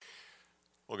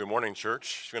Well, good morning,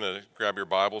 church. You're going to grab your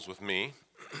Bibles with me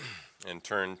and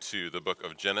turn to the book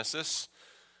of Genesis.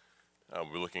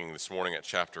 We're looking this morning at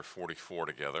chapter 44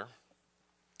 together.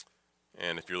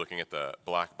 And if you're looking at the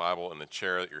black Bible in the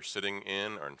chair that you're sitting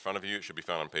in or in front of you, it should be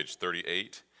found on page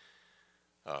 38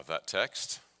 of that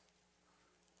text.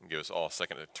 I'll give us all a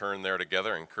second to turn there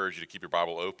together. I encourage you to keep your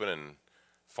Bible open and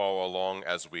follow along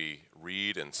as we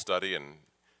read and study and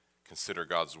consider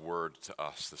God's word to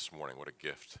us this morning. What a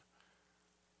gift.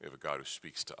 We have a God who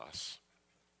speaks to us.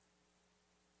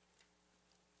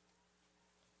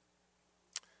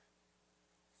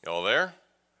 Y'all there?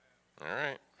 All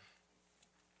right.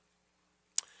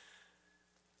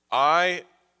 I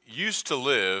used to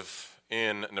live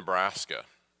in Nebraska.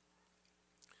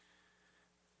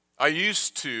 I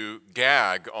used to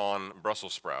gag on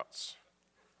Brussels sprouts.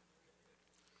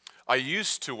 I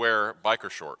used to wear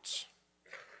biker shorts,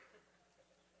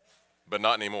 but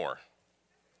not anymore.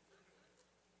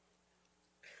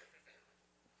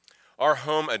 Our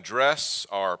home address,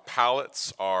 our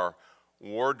palettes, our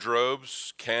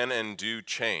wardrobes can and do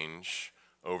change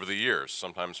over the years,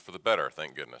 sometimes for the better,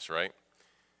 thank goodness, right?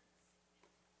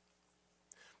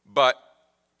 But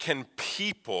can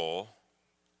people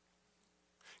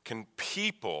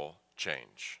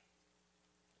change?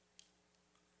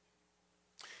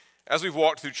 As we've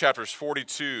walked through chapters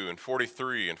 42 and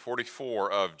 43 and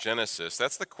 44 of Genesis,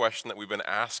 that's the question that we've been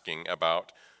asking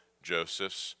about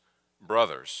Joseph's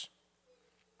brothers.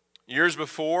 Years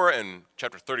before, in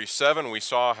chapter 37, we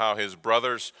saw how his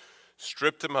brothers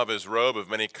stripped him of his robe of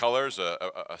many colors,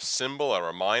 a symbol, a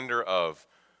reminder of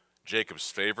Jacob's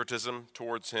favoritism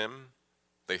towards him.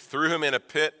 They threw him in a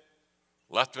pit,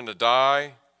 left him to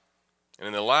die, and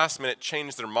in the last minute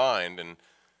changed their mind and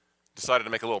decided to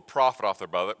make a little profit off their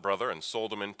brother and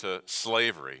sold him into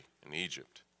slavery in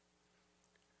Egypt.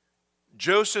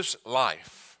 Joseph's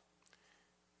life,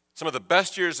 some of the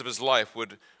best years of his life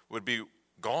would be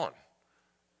gone.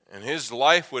 And his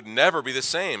life would never be the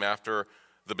same after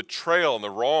the betrayal and the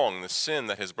wrong and the sin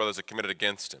that his brothers had committed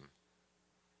against him.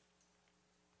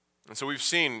 And so we've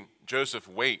seen Joseph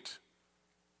wait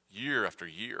year after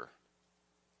year.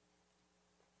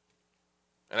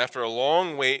 And after a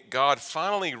long wait, God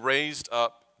finally raised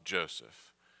up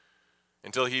Joseph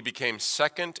until he became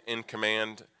second in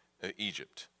command of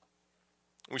Egypt.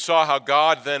 We saw how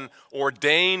God then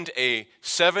ordained a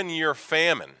 7-year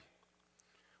famine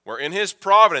where in his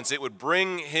providence it would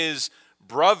bring his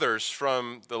brothers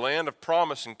from the land of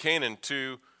promise in Canaan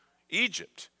to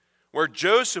Egypt, where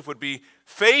Joseph would be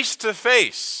face to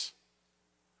face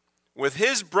with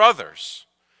his brothers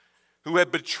who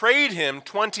had betrayed him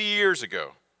 20 years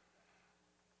ago.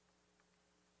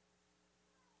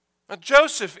 Now,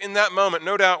 Joseph, in that moment,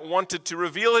 no doubt wanted to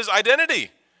reveal his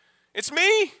identity. It's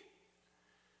me.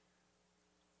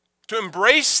 To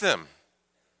embrace them.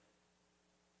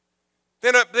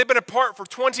 They've been apart for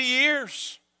 20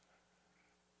 years.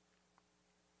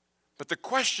 But the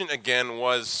question again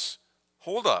was,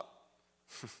 hold up.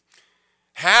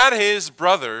 Had his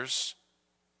brothers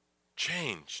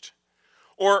changed?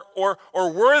 Or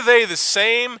were they the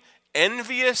same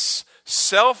envious,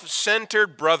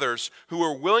 self-centered brothers who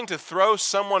were willing to throw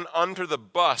someone under the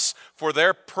bus for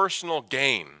their personal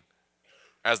gain,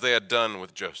 as they had done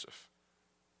with Joseph?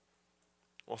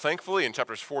 Well, thankfully, in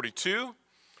chapters 42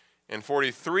 and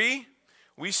 43,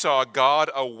 we saw God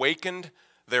awakened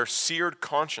their seared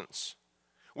conscience.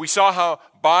 We saw how,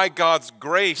 by God's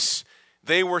grace,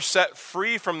 they were set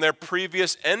free from their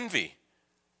previous envy.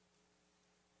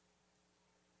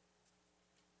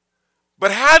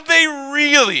 But had they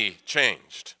really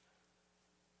changed?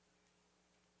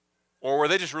 Or were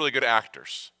they just really good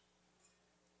actors?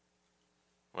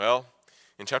 Well,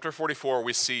 in chapter 44,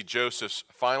 we see Joseph's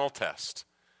final test,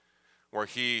 where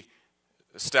he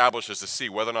establishes to see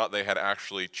whether or not they had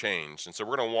actually changed. And so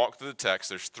we're going to walk through the text.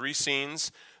 There's 3 scenes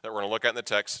that we're going to look at in the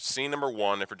text. Scene number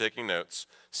 1, if you're taking notes,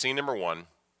 scene number 1,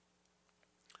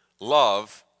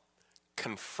 love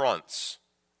confronts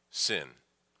sin.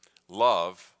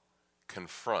 Love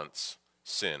confronts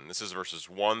sin. This is verses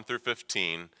 1 through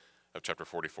 15 of chapter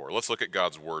 44. Let's look at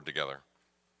God's word together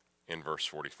in verse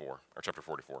 44, or chapter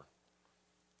 44.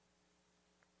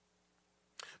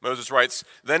 Moses writes,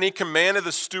 "Then he commanded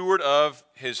the steward of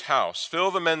his house, fill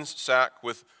the men's sacks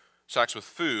with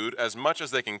food, as much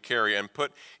as they can carry, and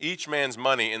put each man's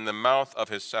money in the mouth of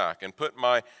his sack, and put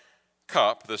my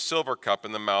cup, the silver cup,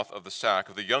 in the mouth of the sack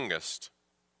of the youngest,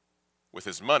 with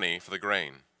his money for the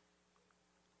grain."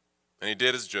 And he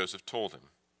did as Joseph told him.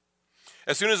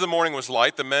 As soon as the morning was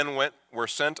light, the men were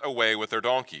sent away with their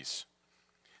donkeys.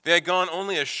 They had gone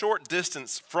only a short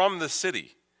distance from the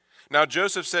city. Now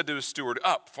Joseph said to his steward,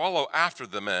 "Up, follow after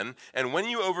the men, and when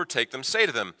you overtake them, say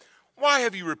to them, 'Why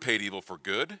have you repaid evil for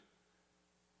good?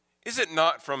 Is it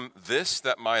not from this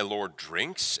that my Lord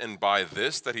drinks, and by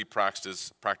this that he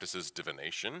practices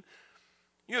divination?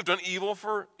 You have done evil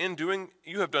in doing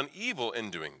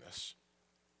this.'"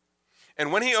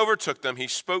 And when he overtook them, he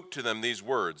spoke to them these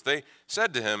words. They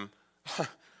said to him,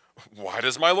 "Why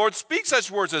does my Lord speak such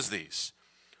words as these?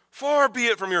 Far be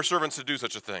it from your servants to do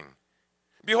such a thing.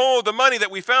 Behold, the money that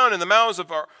we found in the mouths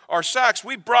of our sacks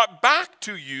we brought back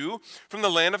to you from the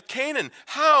land of Canaan.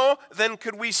 How then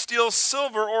could we steal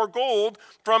silver or gold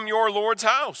from your Lord's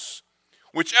house?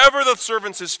 Whichever the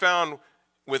servants is found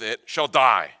with it shall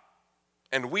die,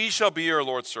 and we shall be your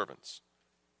Lord's servants."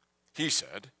 He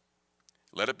said,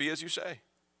 "Let it be as you say.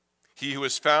 He who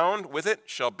is found with it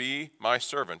shall be my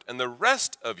servant, and the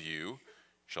rest of you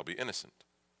shall be innocent."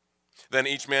 Then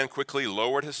each man quickly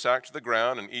lowered his sack to the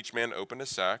ground, and each man opened his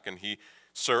sack, and he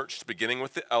searched, beginning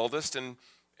with the eldest and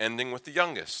ending with the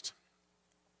youngest,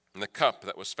 and the cup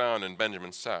that was found in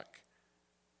Benjamin's sack.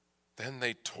 Then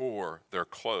they tore their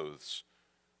clothes,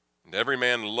 and every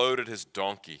man loaded his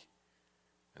donkey,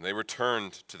 and they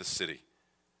returned to the city.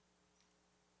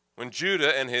 When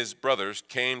Judah and his brothers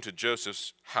came to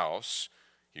Joseph's house,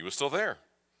 he was still there.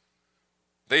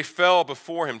 They fell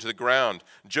before him to the ground.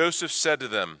 Joseph said to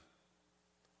them,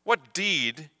 "What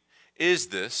deed is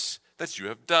this that you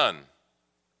have done?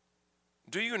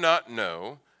 Do you not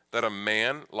know that a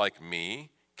man like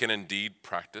me can indeed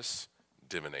practice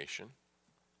divination?"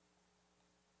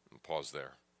 And pause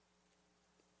there.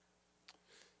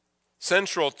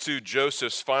 Central to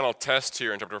Joseph's final test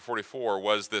here in chapter 44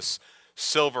 was this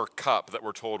silver cup that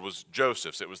we're told was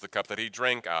Joseph's. It was the cup that he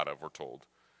drank out of, we're told.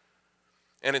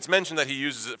 And it's mentioned that he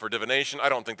uses it for divination. I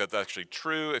don't think that's actually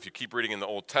true. If you keep reading in the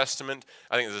Old Testament,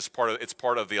 I think it's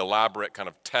part of the elaborate kind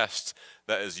of test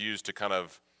that is used to kind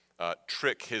of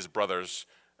trick his brothers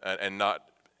and not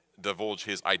divulge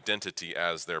his identity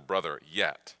as their brother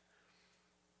yet.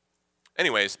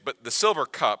 Anyways, but the silver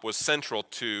cup was central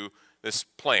to this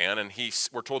plan, and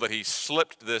we're told that he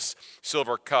slipped this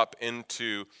silver cup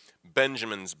into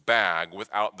Benjamin's bag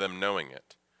without them knowing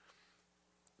it.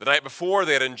 The night before,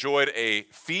 they had enjoyed a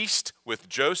feast with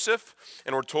Joseph,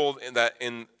 and we're told that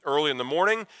early in the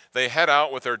morning, they head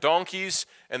out with their donkeys,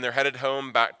 and they're headed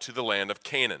home back to the land of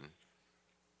Canaan.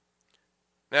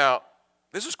 Now,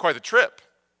 this was quite the trip.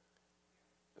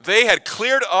 They had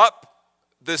cleared up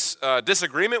this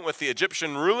disagreement with the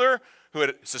Egyptian ruler, who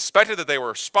had suspected that they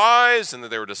were spies and that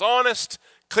they were dishonest,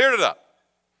 cleared it up.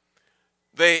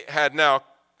 They had now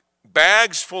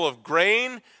bags full of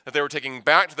grain that they were taking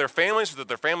back to their families so that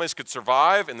their families could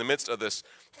survive in the midst of this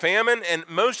famine. And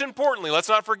most importantly, let's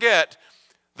not forget,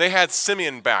 they had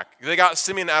Simeon back. They got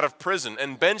Simeon out of prison.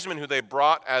 And Benjamin, who they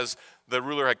brought as the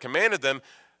ruler had commanded them,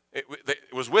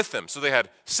 it was with them. So they had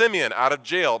Simeon out of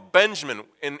jail, Benjamin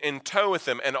in tow with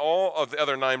them, and all of the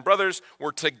other 9 brothers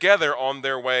were together on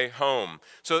their way home.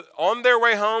 So on their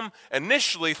way home,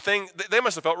 initially, they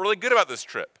must have felt really good about this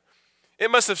trip. It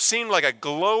must have seemed like a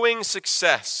glowing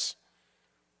success.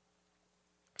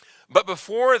 But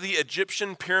before the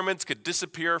Egyptian pyramids could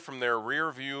disappear from their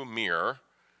rearview mirror,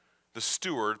 the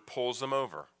steward pulls them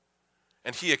over,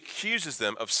 and he accuses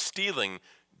them of stealing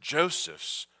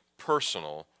Joseph's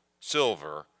personal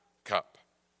silver cup.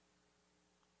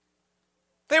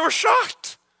 They were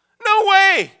shocked. No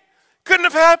way. Couldn't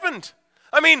have happened.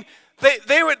 I mean,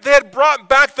 they had brought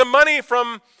back the money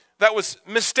that was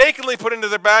mistakenly put into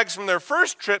their bags from their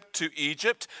first trip to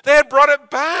Egypt. They had brought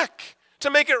it back to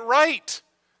make it right.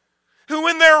 Who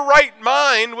in their right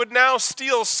mind would now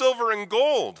steal silver and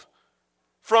gold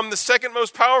from the second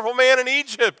most powerful man in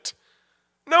Egypt?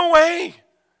 No way.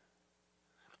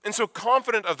 And so,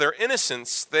 confident of their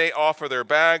innocence, they offer their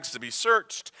bags to be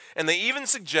searched, and they even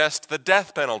suggest the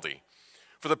death penalty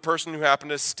for the person who happened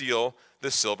to steal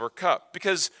the silver cup,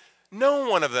 because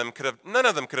none of them could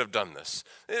have done this.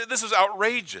 This was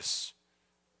outrageous.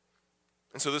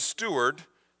 And so the steward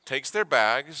takes their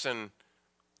bags, and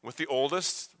with the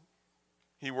oldest,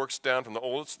 he works down from the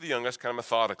oldest to the youngest kind of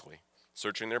methodically,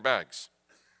 searching their bags.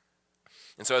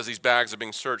 And so as these bags are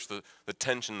being searched, the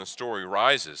tension in the story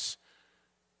rises,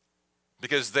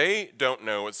 because they don't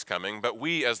know what's coming, but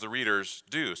we as the readers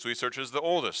do. So he searches the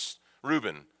oldest.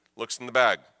 Reuben looks in the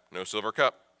bag, no silver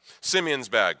cup. Simeon's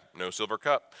bag, no silver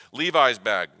cup. Levi's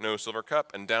bag, no silver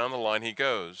cup. And down the line he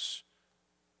goes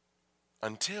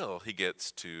until he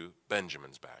gets to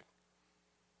Benjamin's bag.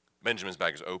 Benjamin's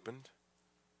bag is opened,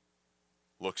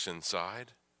 looks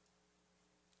inside,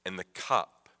 and the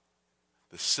cup,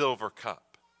 the silver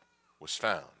cup, was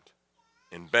found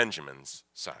in Benjamin's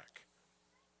sack.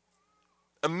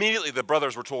 Immediately the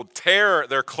brothers were told, tear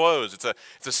their clothes. It's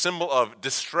a symbol of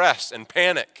distress and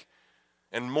panic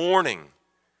and mourning.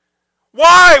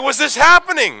 Why was this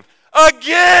happening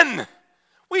again?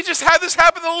 We just had this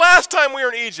happen the last time we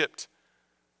were in Egypt.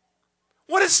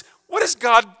 What is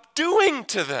God doing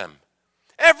to them?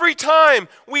 Every time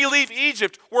we leave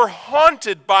Egypt, we're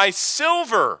haunted by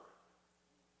silver.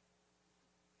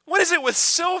 What is it with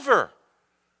silver?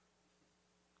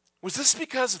 Was this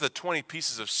because of the 20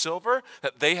 pieces of silver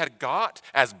that they had got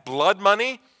as blood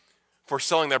money for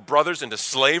selling their brothers into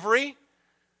slavery?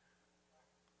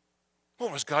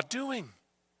 What was God doing?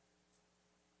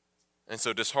 And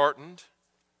so disheartened,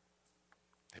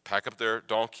 they pack up their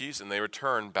donkeys and they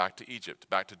return back to Egypt,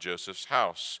 back to Joseph's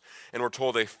house. And we're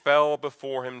told they fell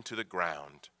before him to the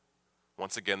ground.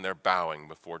 Once again, they're bowing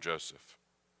before Joseph.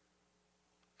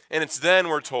 And it's then,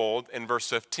 we're told in verse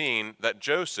 15, that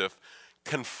Joseph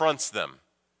confronts them.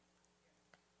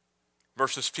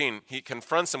 Verse 15, he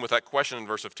confronts them with that question in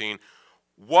verse 15,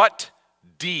 what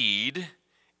deed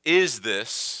is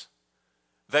this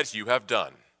that you have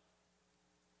done?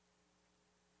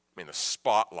 I mean, the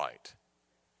spotlight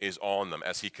is on them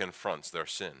as he confronts their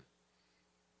sin.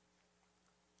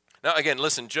 Now again,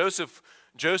 listen, Joseph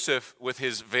with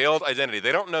his veiled identity,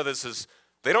 they don't know this is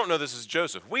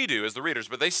Joseph. We do as the readers,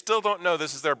 but they still don't know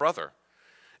this is their brother.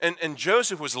 And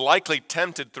Joseph was likely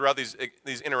tempted throughout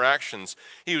these interactions.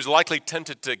 He was likely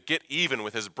tempted to get even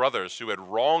with his brothers who had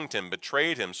wronged him,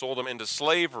 betrayed him, sold him into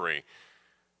slavery.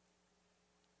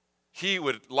 He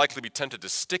would likely be tempted to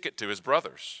stick it to his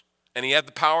brothers. And he had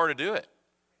the power to do it.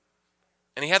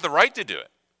 And he had the right to do it.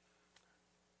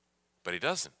 But he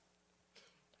doesn't.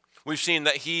 We've seen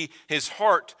that his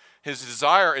heart, his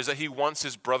desire is that he wants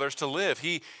his brothers to live.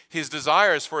 His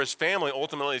desire is for his family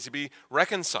ultimately to be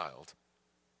reconciled.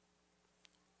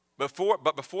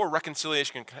 But before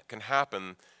reconciliation can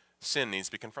happen, sin needs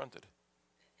to be confronted.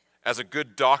 As a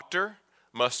good doctor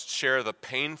must share the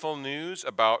painful news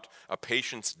about a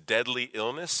patient's deadly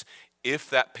illness,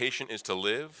 if that patient is to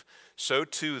live, so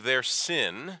too their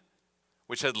sin,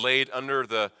 which had laid under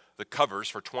the covers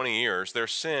for 20 years, their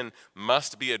sin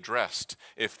must be addressed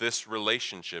if this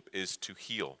relationship is to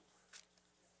heal.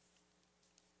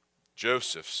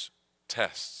 Joseph's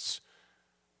tests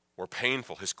were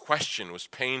painful. His question was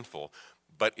painful,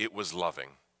 but it was loving.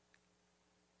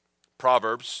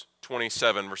 Proverbs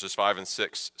 27 verses 5 and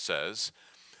 6 says,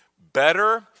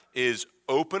 better is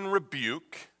open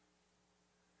rebuke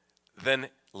than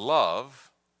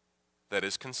love that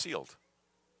is concealed.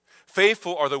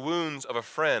 Faithful are the wounds of a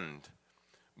friend,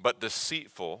 but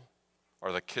deceitful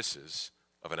are the kisses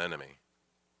of an enemy.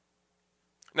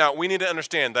 Now, we need to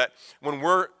understand that when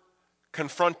we're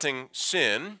confronting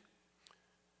sin,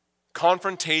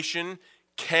 confrontation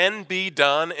can be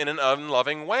done in an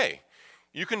unloving way.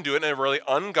 You can do it in a really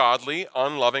ungodly,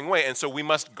 unloving way, and so we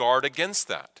must guard against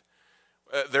that.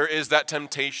 There is that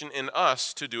temptation in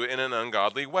us to do it in an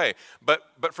ungodly way. But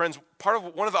friends,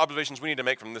 one of the observations we need to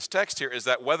make from this text here is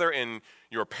that whether in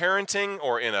your parenting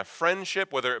or in a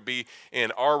friendship, whether it be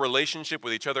in our relationship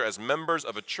with each other as members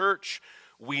of a church,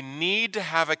 we need to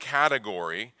have a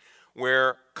category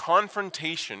where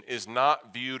confrontation is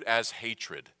not viewed as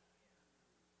hatred.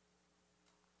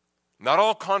 Not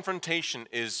all confrontation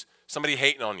is somebody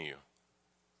hating on you.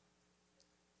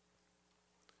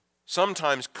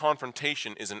 Sometimes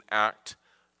confrontation is an act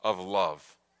of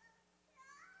love.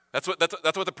 That's what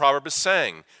the proverb is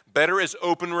saying. Better is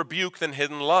open rebuke than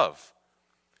hidden love.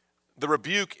 The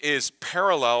rebuke is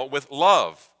parallel with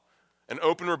love. An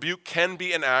open rebuke can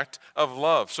be an act of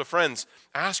love. So friends,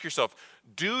 ask yourself,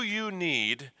 do you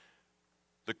need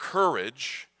the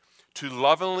courage to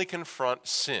lovingly confront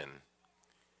sin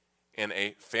in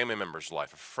a family member's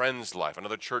life, a friend's life,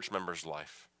 another church member's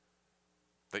life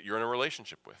that you're in a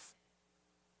relationship with?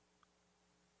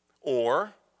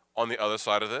 Or, on the other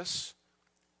side of this,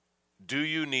 do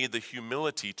you need the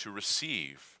humility to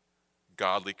receive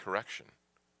godly correction?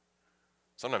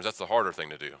 Sometimes that's the harder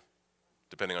thing to do,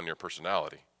 depending on your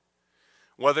personality.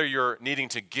 Whether you're needing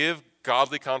to give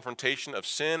godly confrontation of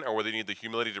sin or whether you need the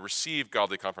humility to receive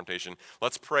godly confrontation,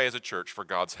 let's pray as a church for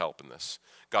God's help in this.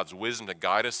 God's wisdom to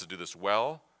guide us to do this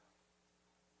well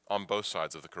on both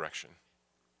sides of the correction.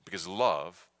 Because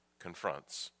love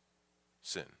confronts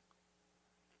sin.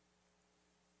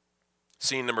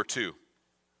 Scene number 2.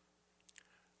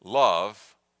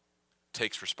 Love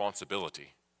takes responsibility.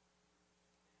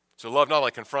 So love not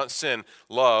only confronts sin,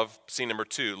 scene number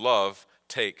 2, love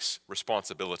takes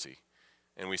responsibility.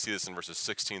 And we see this in verses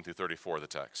 16 through 34 of the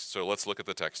text. So let's look at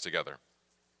the text together.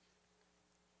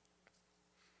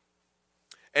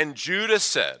 And Judah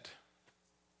said,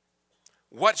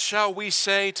 what shall we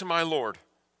say to my Lord?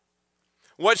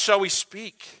 What shall we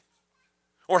speak?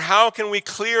 Or how can we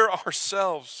clear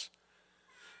ourselves?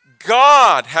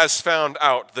 God has found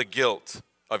out the guilt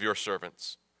of your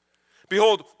servants.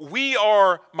 Behold, we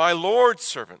are my Lord's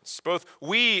servants, both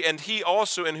we and he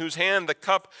also in whose hand the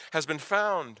cup has been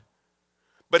found.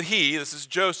 But he," this is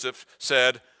Joseph,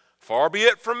 "said, 'Far be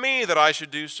it from me that I should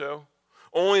do so.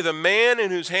 Only the man in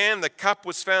whose hand the cup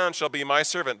was found shall be my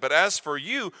servant. But as for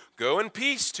you, go in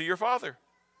peace to your father.'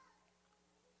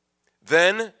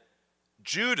 Then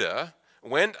Judah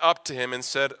went up to him and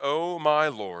said, 'O my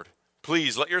Lord,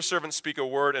 please let your servant speak a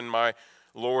word in my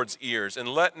Lord's ears, and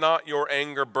let not your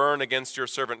anger burn against your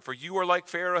servant, for you are like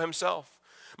Pharaoh himself.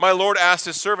 My Lord asked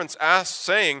his servants,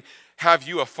 saying, Have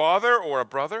you a father or a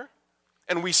brother?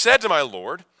 And we said to my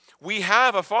Lord, We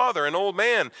have a father, an old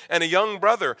man, and a young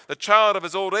brother, the child of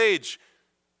his old age.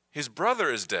 His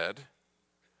brother is dead,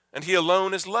 and he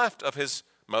alone is left of his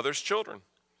mother's children,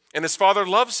 and his father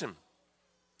loves him.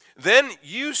 Then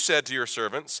you said to your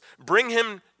servants, Bring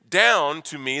him down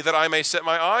to me that I may set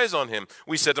my eyes on him.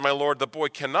 We said to my Lord, The boy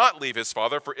cannot leave his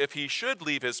father, for if he should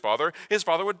leave his father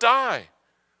would die.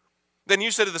 Then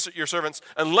you said to your servants,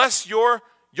 Unless your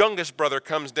youngest brother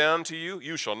comes down to you,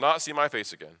 you shall not see my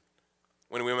face again.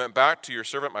 When we went back to your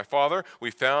servant, my father,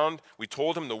 we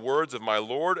told him the words of my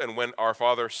Lord, and when our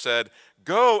father said,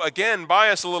 Go again, buy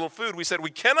us a little food, we said,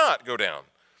 We cannot go down.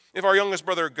 If our youngest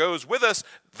brother goes with us,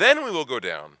 then we will go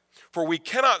down. For we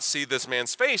cannot see this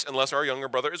man's face unless our younger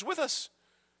brother is with us.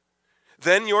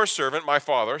 Then your servant, my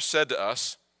father, said to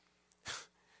us,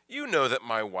 You know that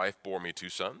my wife bore me 2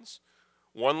 sons.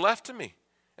 One left me,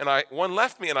 and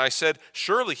I said,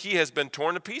 Surely he has been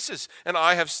torn to pieces, and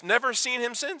I have never seen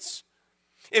him since.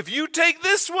 If you take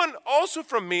this one also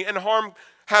from me, and harm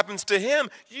happens to him,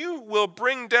 you will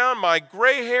bring down my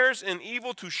gray hairs in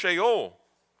evil to Sheol.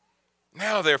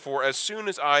 Now, therefore, as soon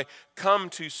as I come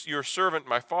to your servant,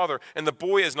 my father, and the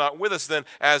boy is not with us, then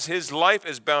as his life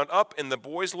is bound up in the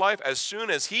boy's life, as soon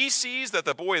as he sees that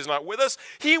the boy is not with us,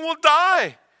 he will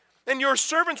die. And your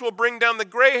servants will bring down the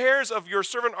gray hairs of your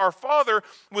servant, our father,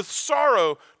 with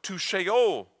sorrow to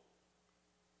Sheol.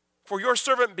 For your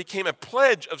servant became a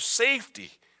pledge of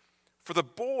safety for the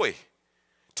boy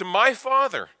to my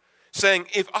father, saying,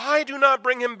 If I do not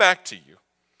bring him back to you,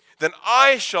 then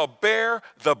I shall bear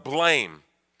the blame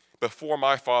before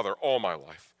my father all my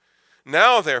life.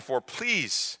 Now, therefore,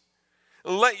 please,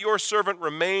 let your servant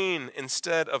remain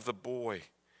instead of the boy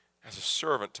as a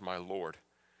servant to my Lord,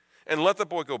 and let the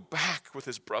boy go back with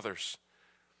his brothers.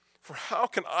 For how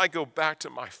can I go back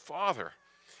to my father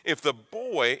if the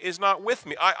boy is not with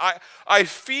me? I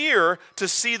fear to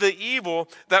see the evil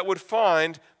that would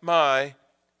find my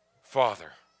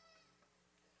father.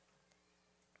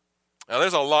 Now,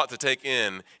 there's a lot to take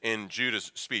in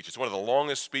Judah's speech. It's one of the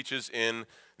longest speeches in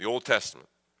the Old Testament.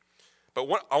 But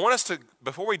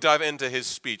before we dive into his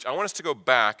speech, I want us to go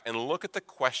back and look at the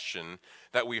question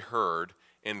that we heard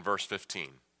in verse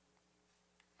 15.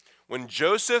 When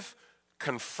Joseph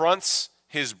confronts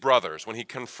his brothers, when he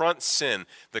confronts sin,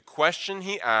 the question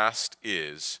he asked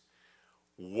is,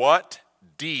 What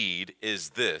deed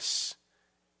is this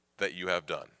that you have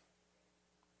done?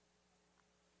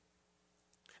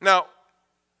 Now,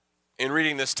 in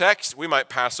reading this text, we might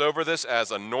pass over this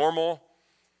as a normal,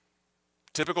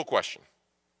 typical question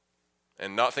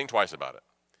and not think twice about it.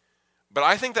 But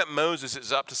I think that Moses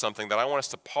is up to something that I want us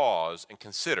to pause and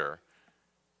consider,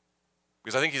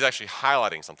 because I think he's actually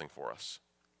highlighting something for us.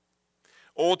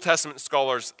 Old Testament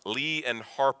scholars Lee and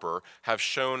Harper have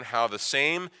shown how the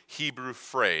same Hebrew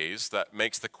phrase that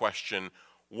makes the question,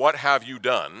 What have you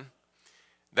done?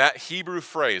 That Hebrew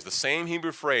phrase, the same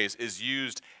Hebrew phrase, is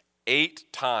used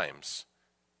 8 times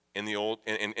in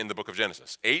the book of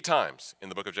Genesis. 8 times in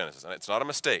the book of Genesis, and it's not a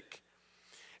mistake.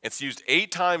 It's used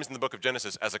 8 times in the book of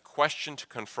Genesis as a question to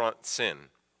confront sin.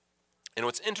 And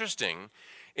what's interesting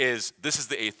is this is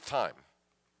the 8th time.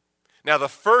 Now, the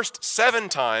first 7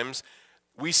 times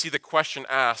we see the question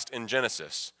asked in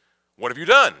Genesis, What have you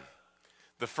done?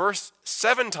 The first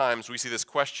 7 times we see this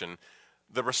question,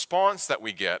 the response that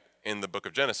we get in the book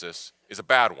of Genesis is a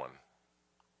bad one.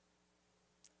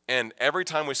 And every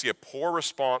time we see a poor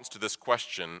response to this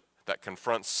question that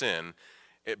confronts sin,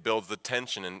 it builds the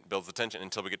tension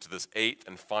until we get to this 8th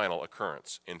and final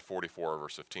occurrence in 44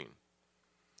 verse 15.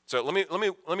 So let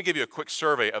me give you a quick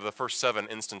survey of the first 7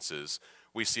 instances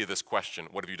we see this question,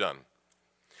 What have you done?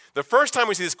 The first time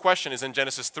we see this question is in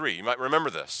Genesis 3. You might remember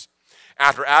this.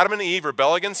 After Adam and Eve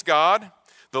rebel against God,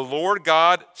 the Lord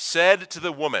God said to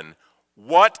the woman,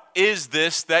 What is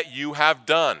this that you have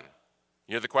done?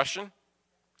 You hear the question?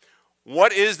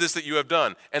 What is this that you have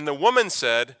done? And the woman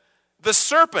said, The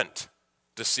serpent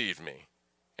deceived me,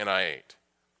 and I ate.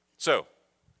 So,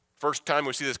 first time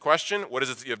we see this question, what is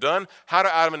it that you have done? How do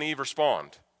Adam and Eve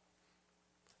respond?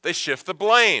 They shift the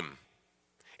blame.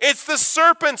 It's the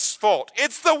serpent's fault.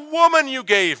 It's the woman you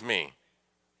gave me.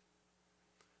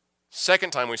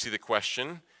 Second time we see the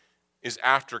question is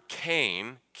after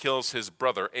Cain kills his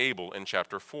brother Abel in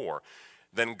chapter 4.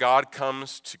 Then God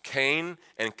comes to Cain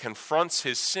and confronts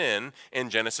his sin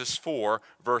in Genesis 4,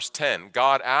 verse 10.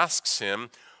 God asks him,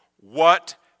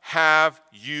 "What have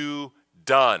you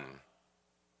done?"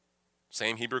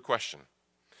 Same Hebrew question.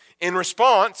 In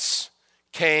response,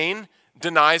 Cain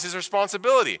denies his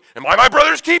responsibility. Am I my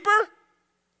brother's keeper?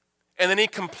 And then he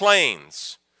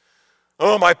complains.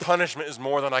 Oh, my punishment is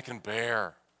more than I can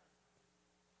bear.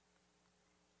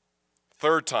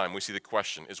 Third time we see the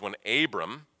question is when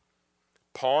Abram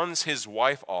pawns his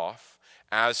wife off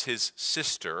as his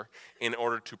sister in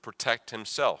order to protect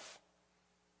himself.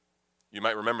 You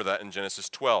might remember that in Genesis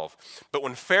 12. But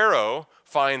when Pharaoh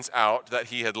finds out that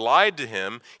he had lied to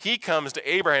him, he comes to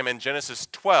Abraham in Genesis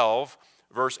 12,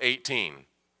 verse 18,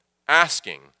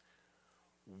 asking,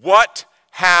 "What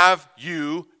have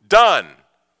you done?"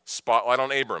 Spotlight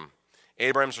on Abram.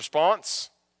 Abraham's response?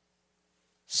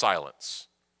 Silence.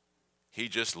 He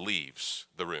just leaves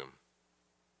the room.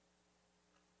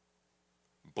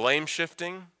 Blame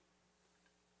shifting,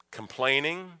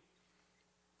 complaining,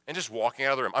 and just walking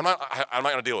out of the room. I'm not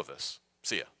going to deal with this.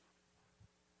 See ya.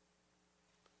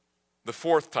 The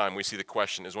fourth time we see the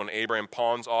question is when Abraham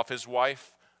pawns off his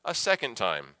wife a second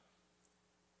time.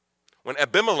 When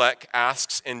Abimelech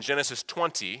asks in Genesis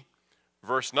 20,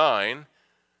 verse 9,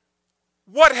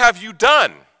 "What have you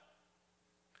done?"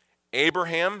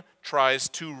 Abraham tries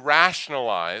to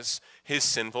rationalize his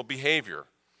sinful behavior.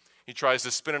 He tries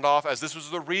to spin it off as this was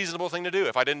the reasonable thing to do.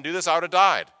 If I didn't do this, I would have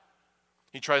died.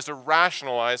 He tries to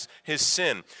rationalize his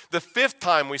sin. The fifth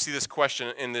time we see this question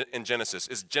in Genesis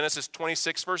is Genesis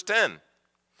 26, verse 10.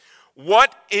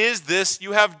 "What is this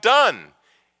you have done?"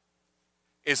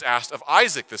 is asked of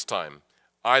Isaac this time.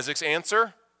 Isaac's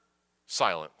answer?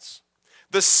 Silence.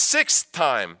 The sixth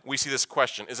time we see this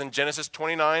question is in Genesis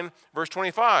 29, verse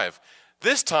 25.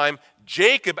 This time,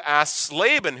 Jacob asks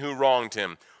Laban, who wronged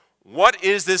him, "What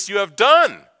is this you have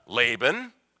done,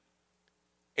 Laban?"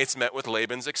 It's met with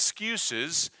Laban's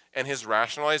excuses and his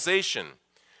rationalization.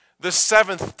 The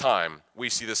seventh time we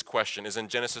see this question is in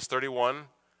Genesis 31,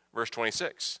 verse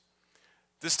 26.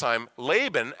 This time,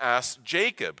 Laban asks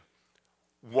Jacob,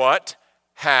 "What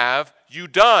have you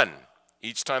done?"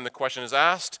 Each time the question is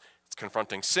asked, it's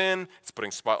confronting sin, it's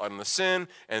putting spotlight on the sin,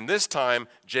 and this time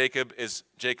Jacob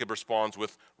responds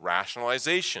with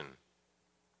rationalization.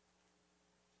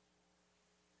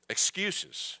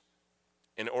 Excuses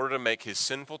in order to make his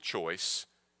sinful choice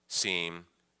seem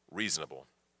reasonable.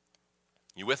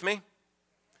 You with me?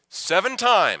 7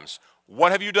 times,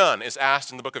 "What have you done?" is asked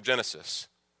in the book of Genesis.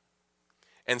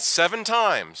 And 7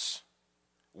 times,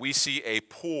 we see a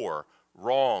poor,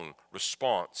 wrong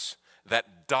response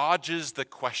that dodges the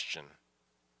question.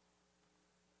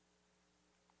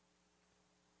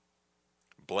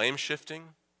 Blame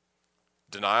shifting,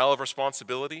 denial of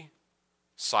responsibility,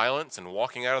 silence and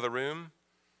walking out of the room,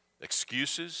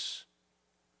 excuses,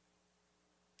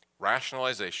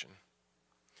 rationalization.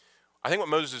 I think what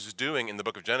Moses is doing in the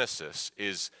book of Genesis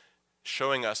is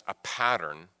showing us a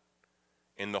pattern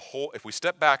in the whole. If we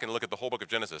step back and look at the whole book of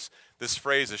Genesis, this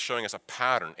phrase is showing us a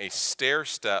pattern, a stair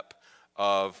step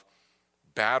of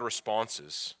bad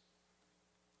responses.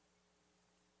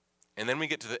 And then we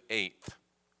get to the 8th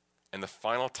and the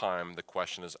final time the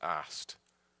question is asked.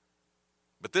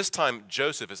 But this time,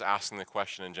 Joseph is asking the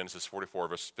question in Genesis 44,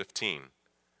 verse 15.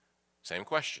 Same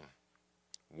question.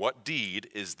 "What deed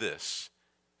is this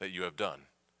that you have done?"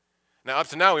 Now, up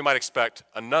to now, we might expect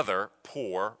another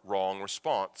poor, wrong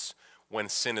response when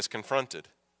sin is confronted.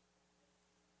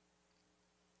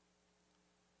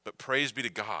 But praise be to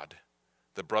God,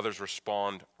 the brothers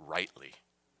respond rightly.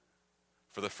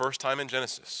 For the first time in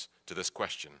Genesis to this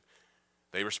question,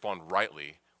 they respond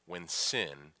rightly when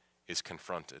sin is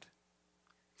confronted.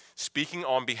 Speaking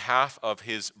on behalf of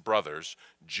his brothers,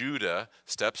 Judah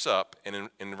steps up, and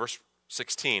in verse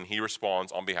 16, he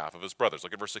responds on behalf of his brothers.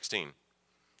 Look at verse 16.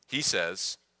 He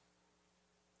says,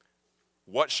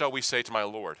 "What shall we say to my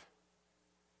Lord?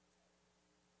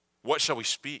 What shall we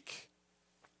speak?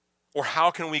 Or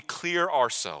how can we clear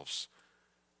ourselves?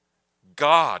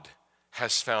 God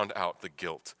has found out the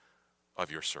guilt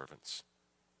of your servants.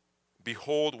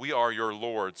 Behold, we are your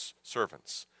Lord's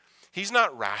servants." He's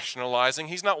not rationalizing.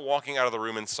 He's not walking out of the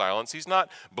room in silence. He's not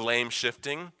blame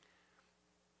shifting.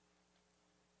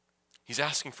 He's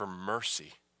asking for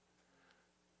mercy.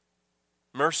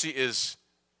 Mercy is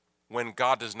when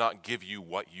God does not give you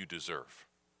what you deserve.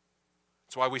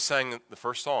 That's why we sang the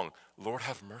first song, Lord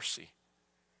have mercy.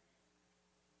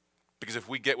 Because if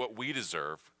we get what we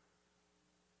deserve,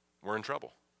 we're in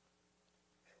trouble.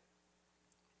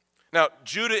 Now,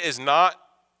 Judah is not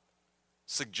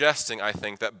suggesting, I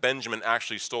think, that Benjamin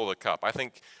actually stole the cup. I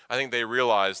think they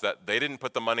realized that they didn't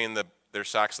put the money in their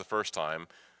sacks the first time.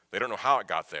 They don't know how it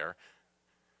got there.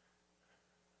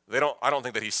 I don't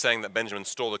think that he's saying that Benjamin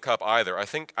stole the cup either. I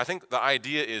think the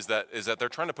idea is that they're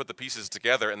trying to put the pieces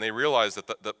together, and they realize that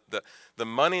the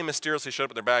money mysteriously showed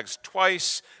up in their bags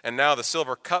twice, and now the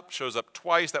silver cup shows up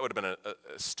twice. That would have been a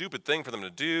stupid thing for them to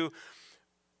do.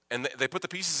 And they put the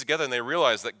pieces together, and they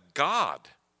realize that God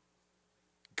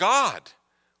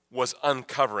was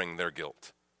uncovering their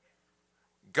guilt.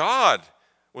 God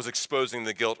was exposing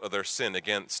the guilt of their sin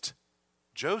against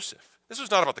Joseph. This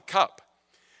was not about the cup.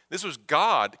 This was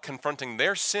God confronting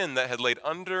their sin that had laid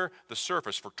under the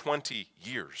surface for 20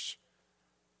 years.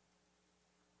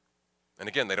 And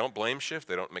again, they don't blame shift,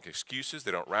 they don't make excuses,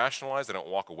 they don't rationalize, they don't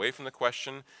walk away from the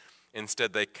question.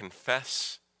 Instead, they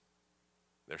confess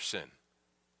their sin.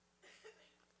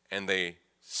 And they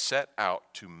set out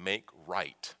to make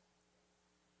right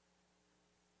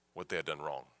what they had done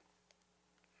wrong.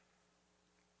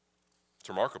 It's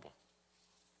remarkable.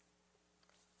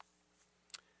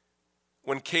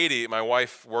 When Katie, my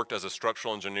wife, worked as a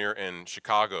structural engineer in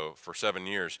Chicago for 7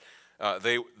 years,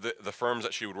 the firms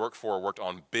that she would work for worked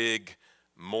on big,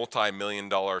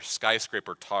 multi-million-dollar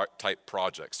skyscraper-type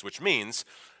projects, which means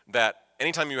that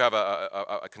anytime you have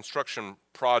a construction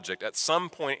project, at some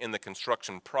point in the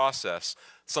construction process,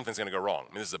 something's going to go wrong.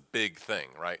 I mean, this is a big thing,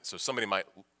 right? So somebody might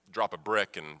drop a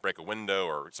brick and break a window,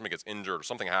 or somebody gets injured, or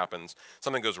something happens,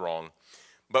 something goes wrong.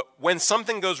 But when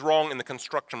something goes wrong in the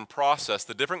construction process,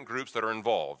 the different groups that are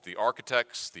involved, the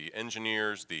architects, the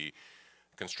engineers, the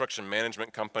construction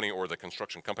management company, or the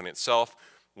construction company itself,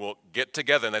 will get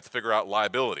together and they have to figure out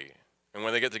liability. And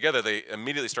when they get together, they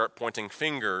immediately start pointing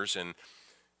fingers and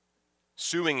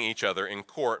suing each other in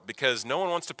court because no one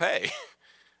wants to pay.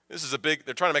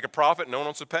 They're trying to make a profit, no one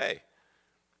wants to pay.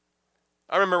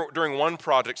 I remember during one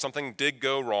project, something did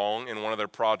go wrong in one of their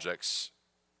projects.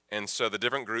 And so the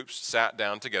different groups sat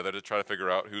down together to try to figure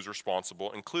out who's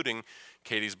responsible, including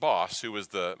Katie's boss, who was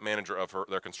the manager of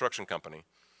their construction company.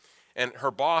 And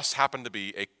her boss happens to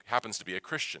be a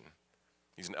Christian.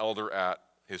 He's an elder at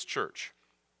his church.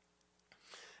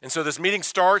 And so this meeting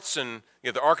starts, and you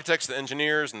have the architects, the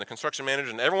engineers, and the construction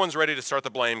managers, and everyone's ready to start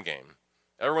the blame game.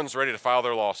 Everyone's ready to file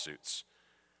their lawsuits.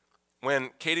 When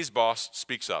Katie's boss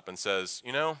speaks up and says,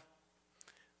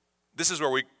 this is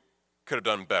where we could have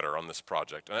done better on this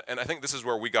project. And I think this is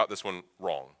where we got this one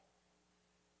wrong.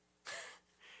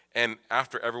 And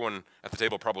after everyone at the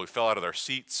table probably fell out of their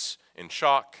seats in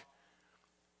shock,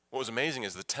 what was amazing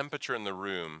is the temperature in the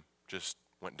room just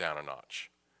went down a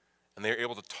notch. And they were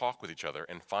able to talk with each other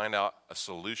and find out a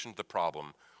solution to the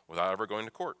problem without ever going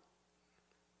to court.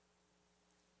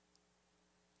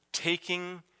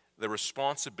 Taking the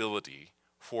responsibility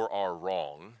for our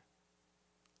wrong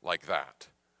like that,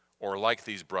 or like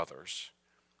these brothers,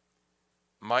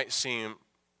 might seem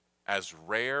as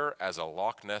rare as a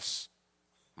Loch Ness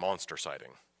monster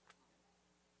sighting.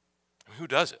 I mean, who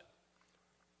does it?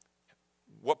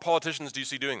 What politicians do you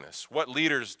see doing this? What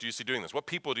leaders do you see doing this? What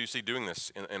people do you see doing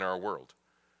this in our world?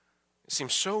 It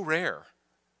seems so rare.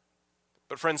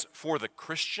 But friends, for the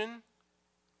Christian,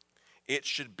 it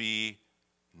should be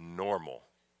normal.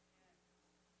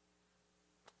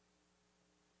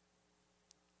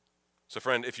 So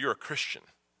friend, if you're a Christian,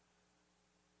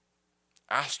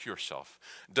 ask yourself,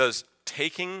 does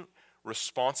taking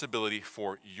responsibility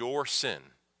for your sin,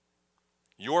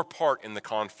 your part in the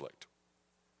conflict,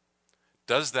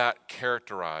 does that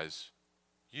characterize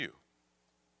you?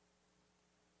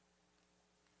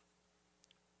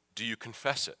 Do you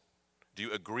confess it? Do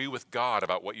you agree with God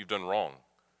about what you've done wrong?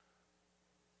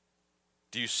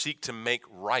 Do you seek to make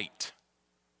right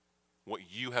what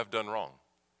you have done wrong?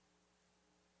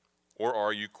 Or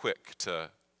are you quick to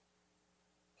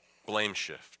blame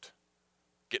shift,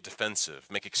 get defensive,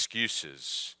 make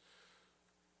excuses,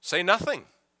 say nothing,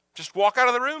 just walk out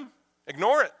of the room,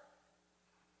 ignore it?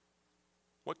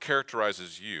 What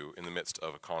characterizes you in the midst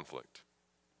of a conflict?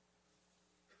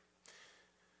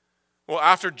 Well,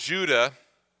 after Judah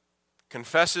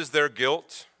confesses their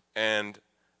guilt and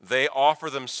they offer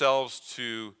themselves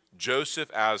to Joseph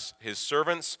as his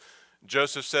servants,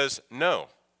 Joseph says, "No,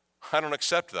 I don't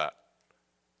accept that."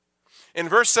 In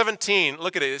verse 17,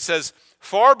 look at it. It says,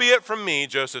 "Far be it from me,"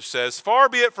 Joseph says, "far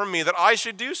be it from me that I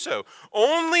should do so.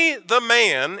 Only the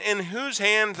man in whose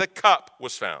hand the cup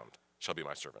was found shall be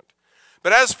my servant.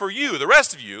 But as for you, the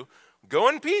rest of you, go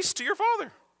in peace to your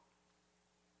father."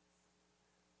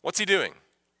 What's he doing?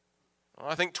 Well,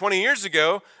 I think 20 years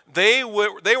ago, they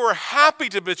were happy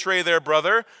to betray their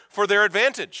brother for their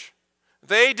advantage.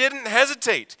 They didn't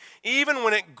hesitate, even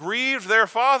when it grieved their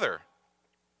father.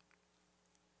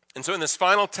 And so in this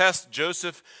final test,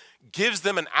 Joseph gives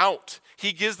them an out.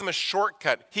 He gives them a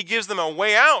shortcut. He gives them a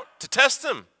way out to test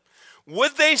them.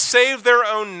 Would they save their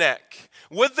own neck?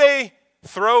 Would they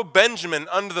throw Benjamin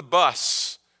under the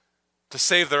bus to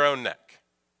save their own neck?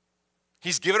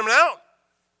 He's giving them an out.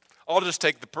 I'll just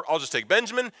take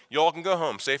Benjamin. You all can go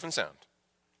home safe and sound.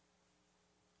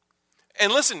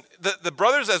 And listen, the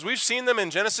brothers, as we've seen them in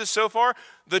Genesis so far,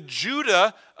 the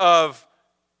Judah of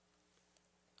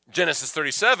Genesis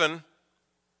 37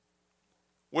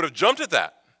 would have jumped at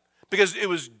that. Because it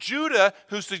was Judah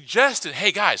who suggested,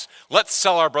 hey guys, let's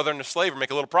sell our brother into slavery and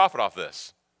make a little profit off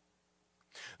this.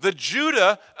 The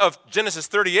Judah of Genesis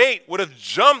 38 would have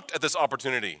jumped at this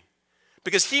opportunity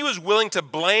because he was willing to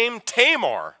blame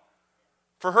Tamar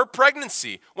for her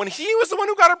pregnancy when he was the one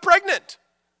who got her pregnant.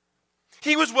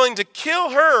 He was willing to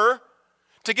kill her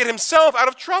to get himself out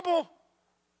of trouble.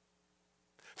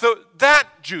 So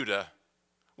that Judah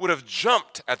would have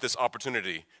jumped at this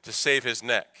opportunity to save his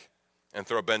neck and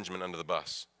throw Benjamin under the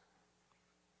bus.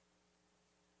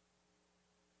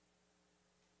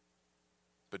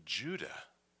 But Judah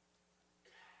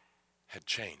had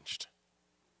changed.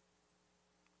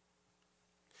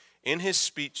 In his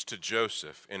speech to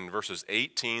Joseph in verses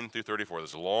 18 through 34,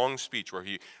 there's a long speech where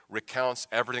he recounts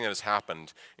everything that has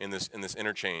happened in this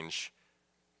interchange,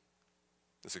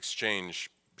 this exchange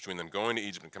between them going to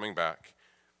Egypt and coming back.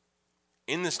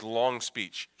 In this long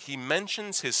speech, he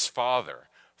mentions his father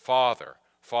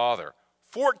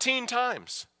 14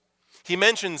 times. He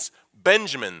mentions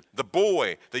Benjamin, the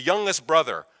boy, the youngest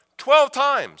brother, 12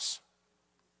 times.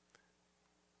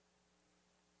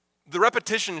 The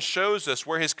repetition shows us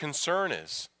where his concern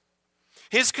is.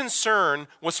 His concern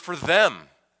was for them.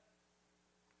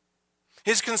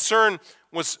 His concern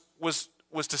was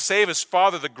to save his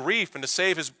father the grief and to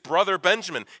save his brother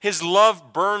Benjamin. His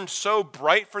love burned so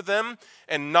bright for them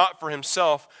and not for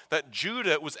himself that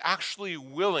Judah was actually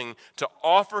willing to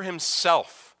offer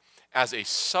himself as a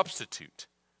substitute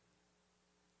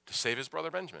to save his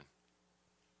brother Benjamin.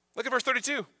 Look at verse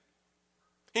 32.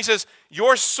 He says,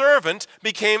 your servant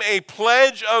became a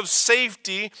pledge of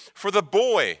safety for the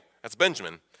boy, that's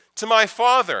Benjamin, to my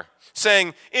father,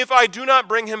 saying, if I do not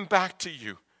bring him back to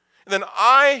you, then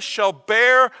I shall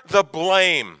bear the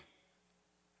blame.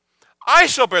 I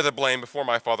shall bear the blame before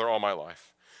my father all my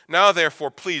life. Now, therefore,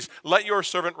 please, let your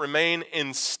servant remain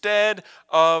instead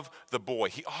of the boy.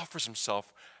 He offers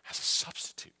himself as a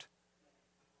substitute.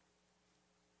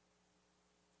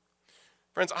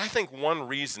 Friends, I think one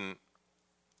reason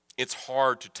it's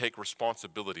hard to take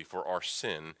responsibility for our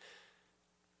sin,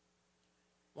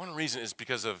 one reason is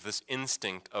because of this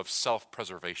instinct of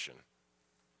self-preservation.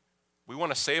 We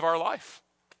want to save our life.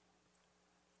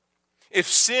 If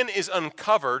sin is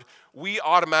uncovered, we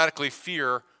automatically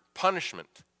fear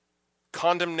punishment,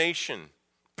 condemnation,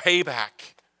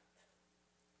 payback.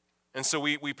 And so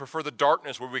we prefer the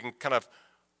darkness where we can kind of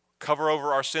cover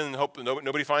over our sin and hope that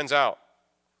nobody finds out.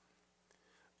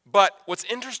 But what's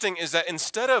interesting is that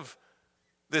instead of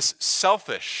this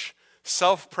selfish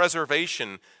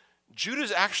self-preservation, Judah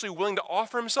is actually willing to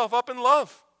offer himself up in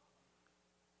love.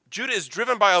 Judah is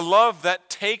driven by a love that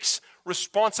takes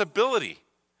responsibility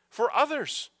for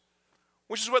others,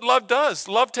 which is what love does.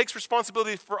 Love takes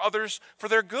responsibility for others for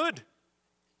their good.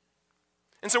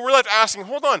 And so we're left asking,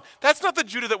 hold on, that's not the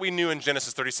Judah that we knew in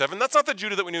Genesis 37. That's not the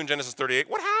Judah that we knew in Genesis 38.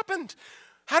 What happened?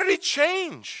 How did he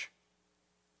change?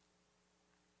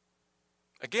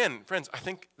 Again, friends, I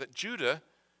think that Judah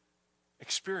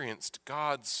experienced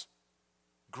God's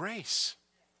grace.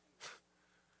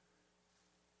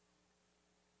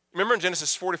 Remember in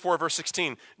Genesis 44, verse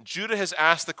 16, Judah has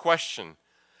asked the question,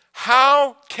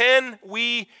 how can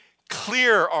we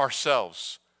clear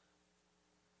ourselves?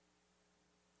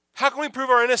 How can we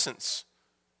prove our innocence?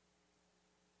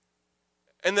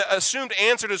 And the assumed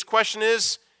answer to his question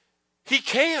is, he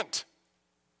can't.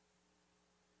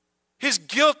 His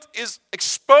guilt is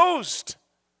exposed.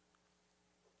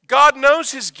 God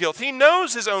knows his guilt. He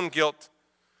knows his own guilt.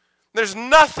 There's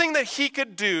nothing that he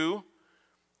could do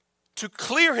to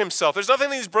clear himself. There's nothing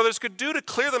these brothers could do to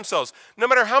clear themselves. No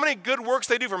matter how many good works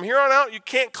they do from here on out, you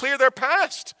can't clear their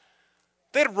past.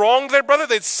 They had wronged their brother.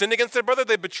 They'd sinned against their brother.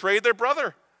 They betrayed their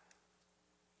brother.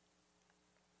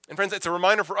 And friends, it's a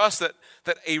reminder for us that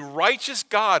a righteous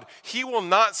God, he will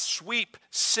not sweep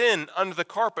sin under the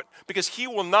carpet because he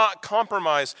will not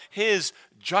compromise his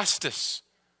justice.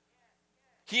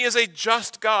 He is a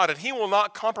just God and he will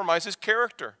not compromise his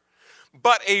character.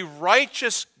 But a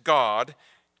righteous God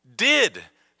did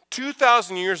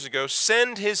 2,000 years ago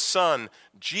send his son,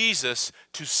 Jesus,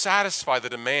 to satisfy the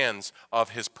demands of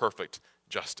his perfect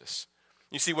justice.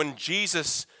 You see, when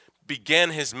Jesus began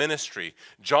his ministry,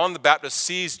 John the Baptist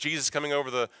sees Jesus coming over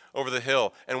the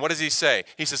hill, and what does he say?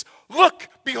 He says, "Look,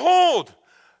 behold,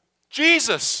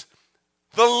 Jesus,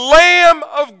 the Lamb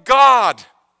of God,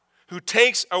 who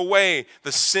takes away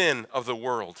the sin of the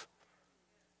world."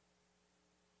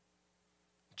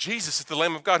 Jesus is the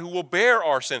Lamb of God who will bear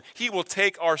our sin. He will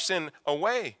take our sin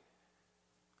away.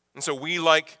 And so we,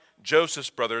 like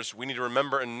Joseph's brothers, we need to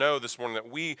remember and know this morning that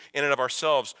we, in and of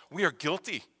ourselves, we are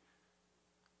guilty.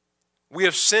 We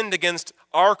have sinned against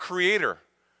our Creator.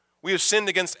 We have sinned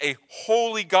against a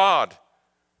holy God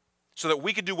so that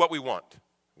we could do what we want,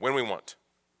 when we want.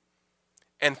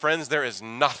 And friends, there is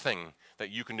nothing that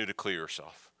you can do to clear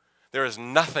yourself. There is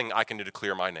nothing I can do to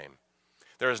clear my name.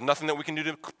 There is nothing that we can do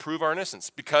to prove our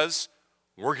innocence because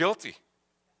we're guilty.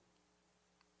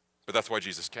 But that's why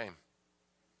Jesus came.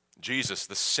 Jesus,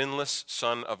 the sinless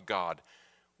Son of God,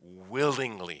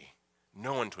 willingly,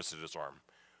 no one twisted his arm,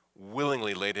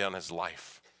 willingly laid down his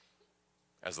life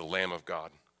as the Lamb of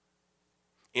God.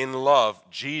 In love,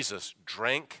 Jesus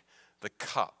drank the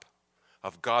cup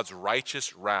of God's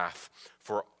righteous wrath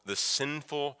for the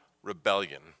sinful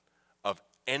rebellion of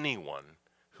anyone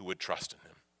who would trust in him.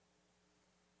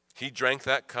 He drank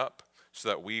that cup so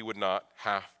that we would not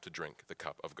have to drink the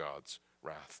cup of God's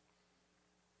wrath.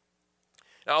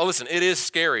 Now listen, it is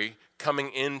scary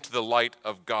coming into the light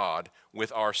of God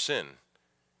with our sin.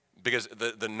 Because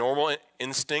the normal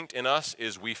instinct in us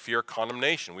is we fear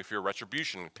condemnation, we fear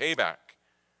retribution, payback.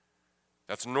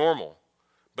 That's normal.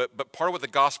 But part of what the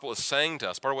gospel is saying to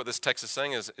us, part of what this text is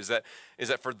saying is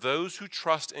that for those who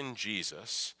trust in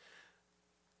Jesus,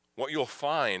 what you'll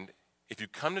find, if you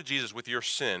come to Jesus with your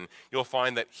sin, you'll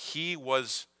find that he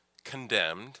was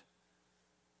condemned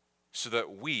so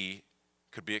that we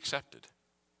could be accepted.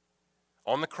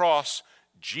 On the cross,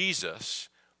 Jesus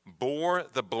bore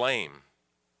the blame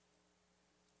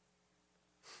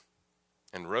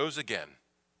and rose again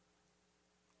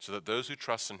so that those who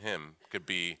trust in him could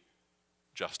be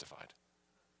justified.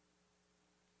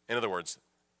 In other words,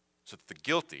 so that the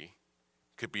guilty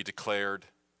could be declared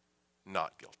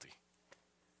not guilty.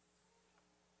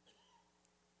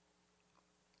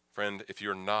 Friend, if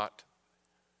you're not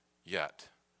yet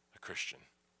a Christian,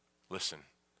 listen.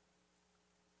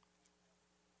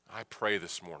 I pray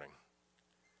this morning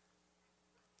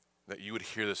that you would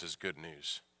hear this as good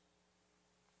news.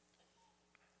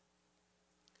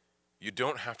 You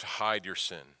don't have to hide your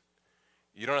sin.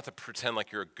 You don't have to pretend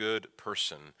like you're a good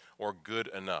person or good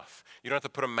enough. You don't have to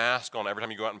put a mask on every time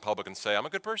you go out in public and say, "I'm a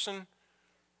good person.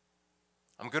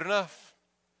 I'm good enough."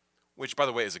 Which, by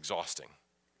the way, is exhausting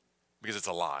because it's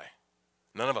a lie.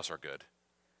 None of us are good.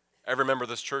 Every member of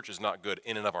this church is not good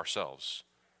in and of ourselves.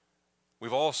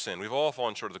 We've all sinned. We've all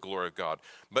fallen short of the glory of God.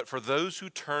 But for those who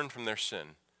turn from their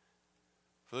sin,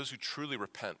 for those who truly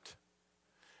repent,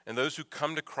 and those who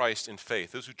come to Christ in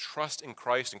faith, those who trust in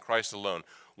Christ and Christ alone,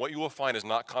 what you will find is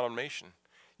not condemnation.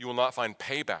 You will not find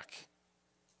payback,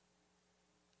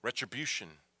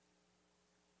 retribution.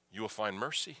 You will find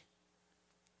mercy.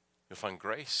 You'll find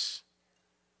grace.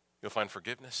 You'll find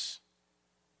forgiveness.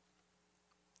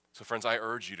 So friends, I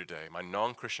urge you today, my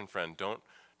non-Christian friend, don't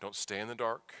stay in the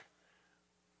dark.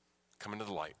 Come into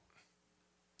the light.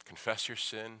 Confess your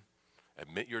sin.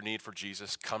 Admit your need for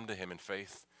Jesus. Come to him in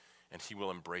faith, and he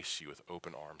will embrace you with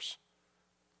open arms.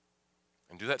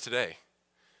 And do that today,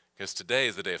 because today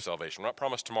is the day of salvation. We're not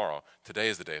promised tomorrow. Today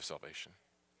is the day of salvation.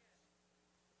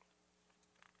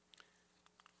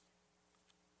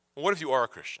 Well, what if you are a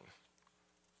Christian?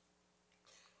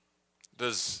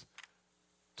 Does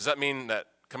that mean that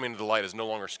coming to the light is no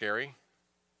longer scary?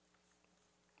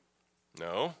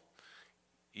 No.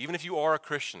 Even if you are a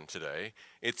Christian today,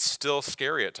 it's still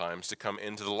scary at times to come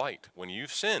into the light. When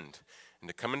you've sinned and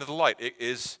to come into the light, it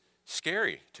is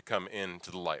scary to come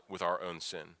into the light with our own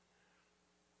sin.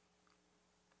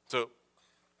 So,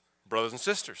 brothers and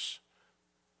sisters,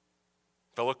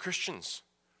 fellow Christians,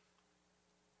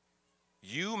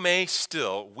 we may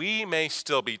still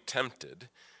be tempted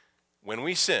when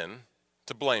we sin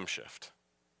to blame shift,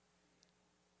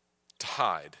 to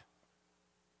hide,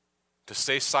 to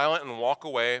stay silent and walk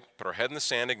away, put our head in the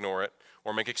sand, ignore it,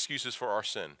 or make excuses for our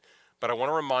sin. But I want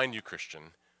to remind you,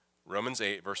 Christian, Romans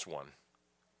 8, verse 1.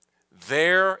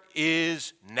 There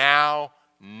is now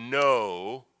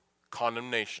no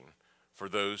condemnation for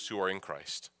those who are in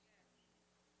Christ.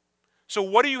 So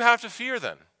what do you have to fear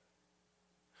then?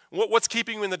 What's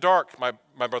keeping you in the dark, my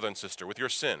brother and sister, with your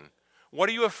sin? What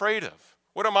are you afraid of?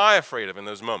 What am I afraid of in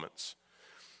those moments?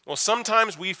 Well,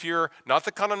 sometimes we fear not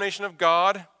the condemnation of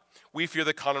God, we fear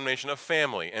the condemnation of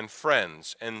family and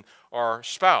friends and our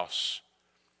spouse.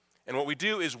 And what we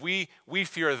do is we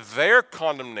fear their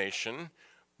condemnation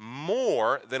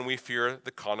more than we fear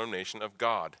the condemnation of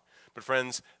God. But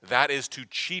friends, that is to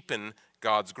cheapen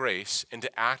God's grace and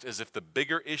to act as if the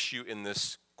bigger issue in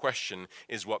this question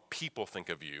is what people think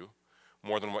of you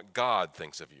more than what God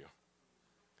thinks of you.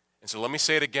 And so let me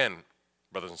say it again,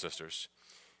 brothers and sisters.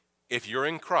 If you're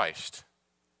in Christ,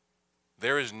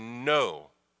 there is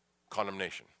no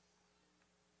condemnation.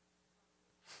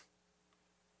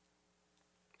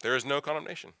 There is no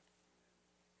condemnation.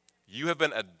 You have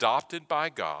been adopted by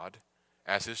God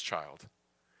as his child.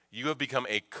 You have become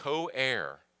a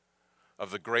co-heir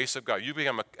of the grace of God. You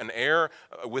become an heir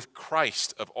with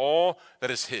Christ of all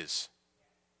that is his.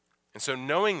 And so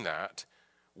knowing that,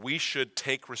 we should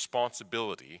take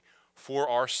responsibility for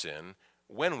our sin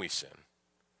when we sin.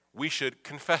 We should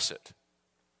confess it,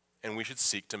 and we should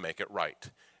seek to make it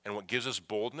right. And what gives us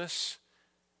boldness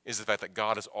is the fact that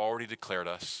God has already declared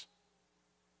us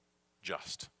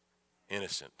just,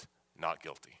 innocent, not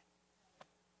guilty.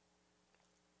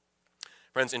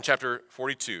 Friends, in chapter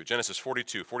 42, Genesis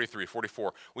 42, 43,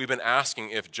 44, we've been asking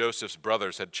if Joseph's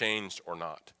brothers had changed or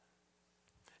not.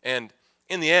 And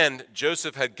in the end,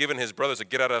 Joseph had given his brothers a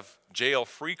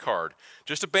get-out-of-jail-free card.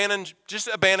 Just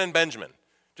abandon Benjamin.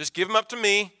 Just give him up to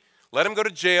me. Let him go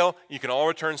to jail. You can all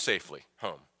return safely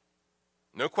home.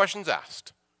 No questions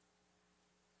asked.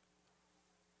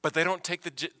 But they don't take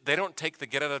the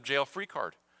get-out-of-jail-free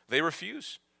card. They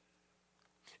refuse.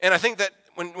 And I think that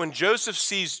when Joseph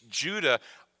sees Judah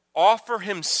offer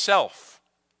himself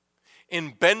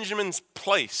in Benjamin's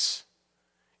place,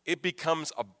 it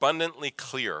becomes abundantly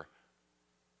clear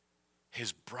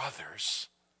his brothers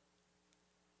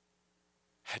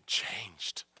had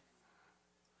changed.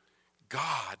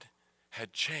 God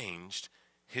had changed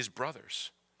his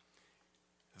brothers.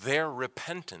 Their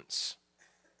repentance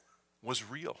was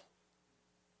real.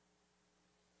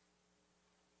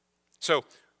 So,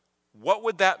 what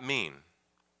would that mean?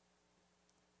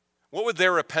 What would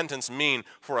their repentance mean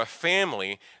for a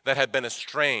family that had been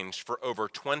estranged for over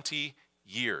 20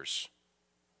 years?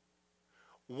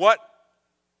 What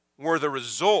were the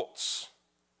results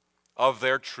of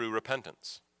their true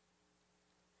repentance?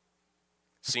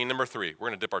 Scene number 3. We're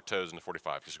going to dip our toes into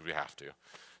 45 because we have to.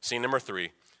 Scene number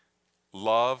 3.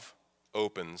 Love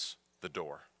opens the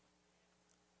door.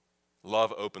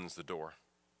 Love opens the door.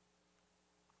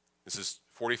 This is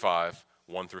 45,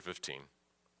 1 through 15.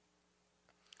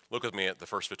 Look with me at the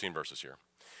first 15 verses here.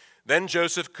 Then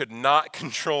Joseph could not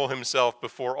control himself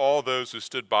before all those who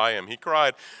stood by him. He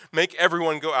cried, "Make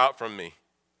everyone go out from me."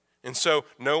 And so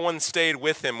no one stayed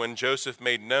with him when Joseph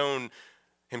made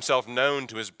himself known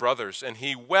to his brothers. And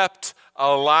he wept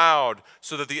aloud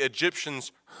so that the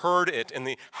Egyptians heard it, and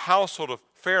the household of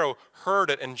Pharaoh heard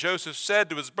it. And Joseph said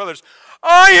to his brothers,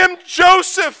 "I am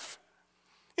Joseph.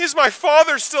 Is my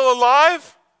father still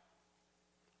alive?"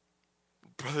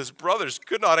 His brothers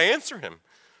could not answer him,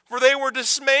 for they were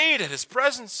dismayed at his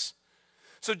presence.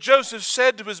 So Joseph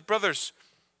said to his brothers,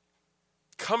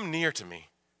 "Come near to me,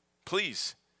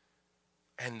 please."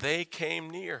 And they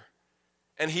came near.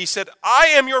 And he said, "I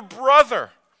am your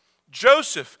brother,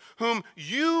 Joseph, whom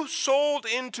you sold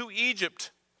into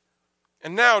Egypt.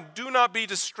 And now do not be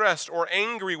distressed or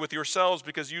angry with yourselves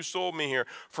because you sold me here.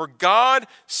 For God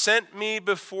sent me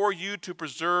before you to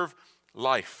preserve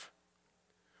life.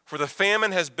 For the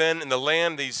famine has been in the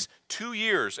land these 2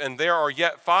 years, and there are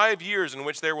yet 5 years in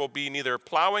which there will be neither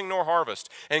plowing nor harvest.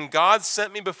 And God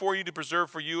sent me before you to preserve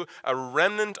for you a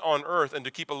remnant on earth and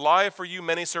to keep alive for you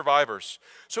many survivors.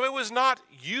 So it was not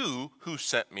you who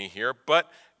sent me here,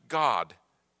 but God.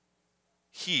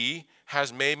 He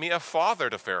has made me a father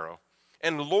to Pharaoh,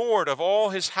 and lord of all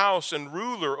his house, and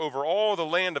ruler over all the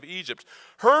land of Egypt.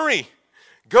 Hurry,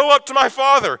 go up to my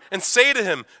father and say to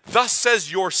him, 'Thus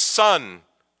says your son,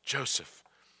 Joseph,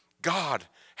 God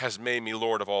has made me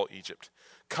lord of all Egypt.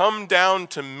 Come down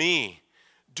to me,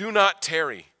 do not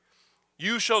tarry.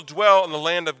 You shall dwell in the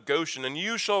land of Goshen, and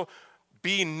you shall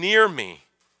be near me,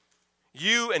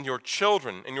 you and your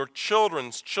children, and your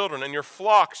children's children, and your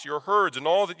flocks, your herds, and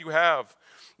all that you have.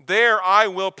 There I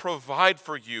will provide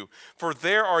for you, for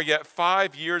there are yet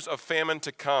 5 years of famine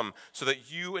to come, so that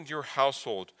you and your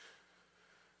household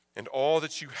and all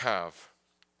that you have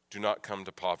do not come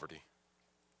to poverty.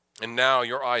 And now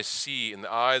your eyes see, and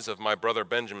the eyes of my brother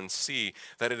Benjamin see,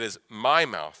 that it is my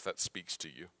mouth that speaks to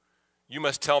you. You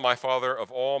must tell my father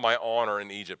of all my honor in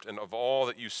Egypt and of all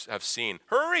that you have seen.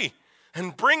 Hurry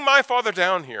and bring my father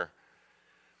down here."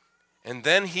 And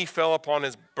then he fell upon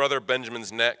his brother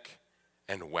Benjamin's neck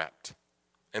and wept.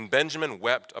 And Benjamin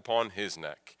wept upon his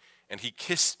neck, and he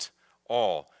kissed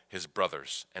all his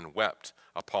brothers and wept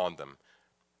upon them.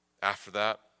 After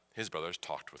that, his brothers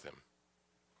talked with him.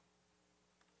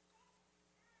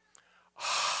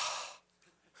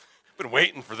 Been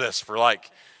waiting for this for like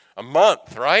a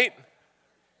month, right?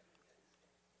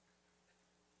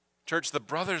 Church, the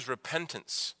brothers'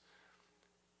 repentance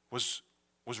was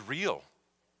real.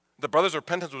 The brothers'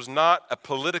 repentance was not a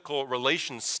political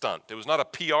relations stunt. It was not a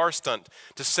PR stunt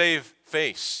to save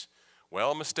face.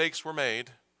 Well, mistakes were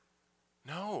made.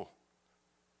 No.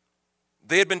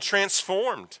 They had been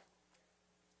transformed.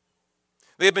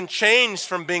 They had been changed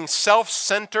from being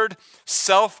self-centered,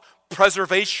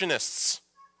 self-preservationists,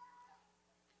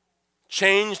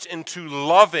 changed into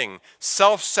loving,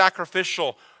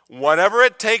 self-sacrificial, whatever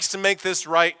it takes to make this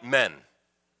right men.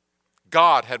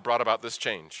 God had brought about this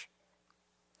change.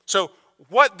 So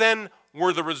what then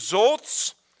were the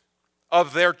results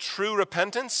of their true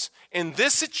repentance? In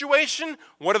this situation,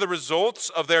 what are the results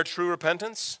of their true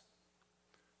repentance?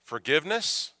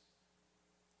 Forgiveness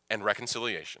and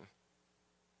reconciliation.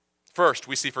 First,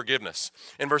 we see forgiveness.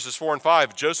 In verses 4 and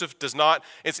 5, Joseph does not,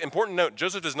 it's important to note,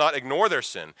 Joseph does not ignore their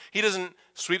sin. He doesn't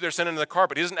sweep their sin under the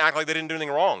carpet. He doesn't act like they didn't do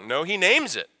anything wrong. No, he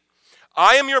names it.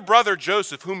 I am your brother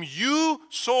Joseph, whom you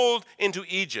sold into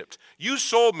Egypt. You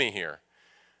sold me here.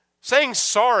 Saying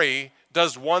sorry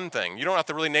does one thing. You don't have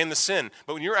to really name the sin.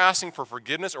 But when you're asking for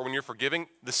forgiveness or when you're forgiving,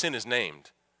 the sin is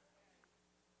named.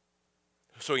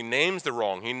 So he names the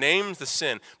wrong. He names the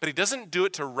sin. But he doesn't do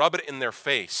it to rub it in their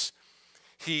face.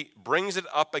 He brings it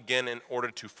up again in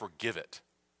order to forgive it.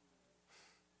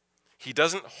 He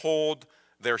doesn't hold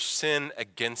their sin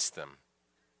against them.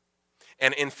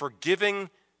 And in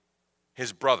forgiving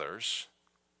his brothers,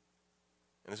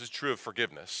 and this is true of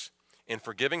forgiveness, in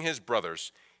forgiving his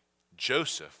brothers,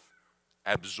 Joseph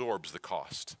absorbs the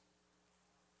cost.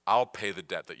 I'll pay the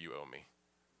debt that you owe me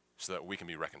so that we can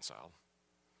be reconciled.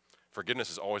 Forgiveness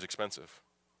is always expensive.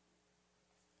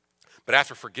 But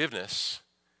after forgiveness,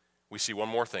 we see one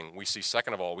more thing. We see,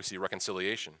 second of all, we see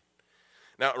reconciliation.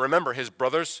 Now, remember, his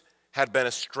brothers had been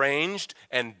estranged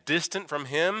and distant from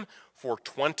him for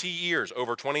 20 years,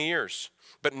 over 20 years.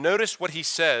 But notice what he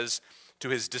says to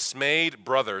his dismayed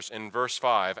brothers in verse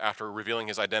 5 after revealing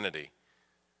his identity.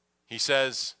 He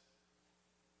says,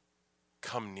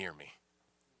 "Come near me.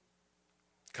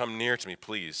 Come near to me,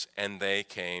 please." And they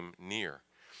came near.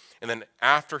 And then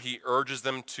after he urges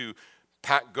them to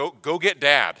go get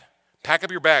dad, pack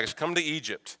up your bags, come to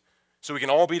Egypt so we can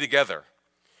all be together.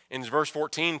 In verse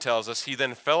 14 tells us, he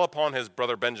then fell upon his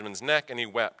brother Benjamin's neck and he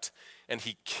wept. And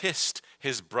he kissed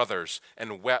his brothers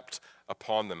and wept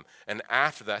upon them. And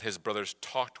after that, his brothers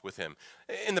talked with him.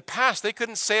 In the past, they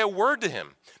couldn't say a word to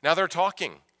him. Now they're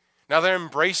talking. Now they're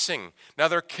embracing. Now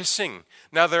they're kissing.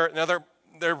 Now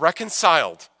they're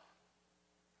reconciled.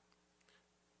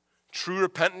 True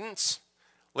repentance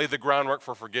laid the groundwork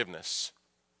for forgiveness.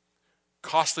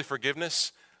 Costly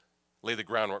forgiveness laid the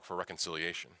groundwork for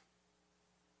reconciliation.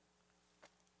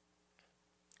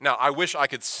 Now, I wish I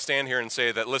could stand here and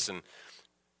say that, listen,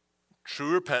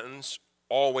 true repentance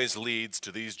always leads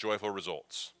to these joyful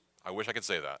results. I wish I could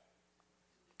say that.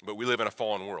 But we live in a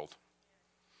fallen world.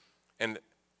 And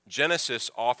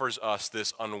Genesis offers us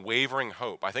this unwavering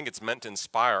hope. I think it's meant to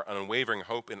inspire unwavering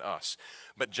hope in us.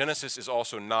 But Genesis is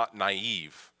also not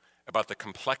naive about the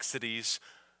complexities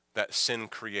that sin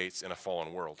creates in a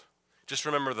fallen world. Just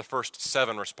remember the first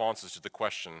 7 responses to the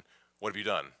question, what have you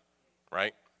done?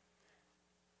 Right?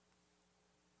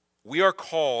 We are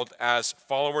called as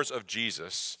followers of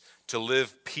Jesus to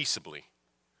live peaceably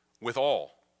with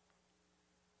all,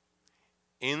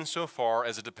 insofar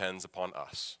as it depends upon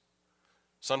us.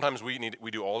 Sometimes we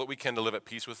do all that we can to live at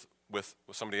peace with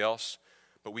somebody else,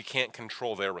 but we can't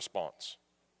control their response.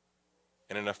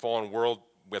 And in a fallen world,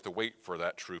 we have to wait for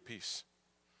that true peace.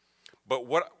 But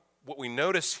what we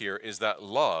notice here is that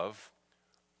love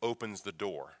opens the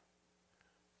door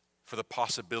for the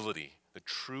possibility, the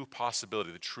true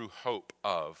possibility, the true hope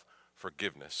of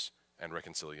forgiveness and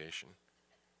reconciliation.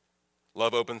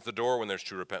 Love opens the door when there's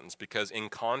true repentance, because in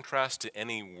contrast to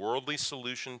any worldly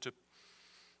solution to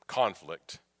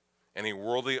conflict, any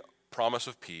worldly promise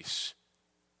of peace,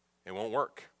 it won't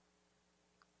work.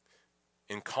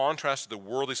 In contrast to the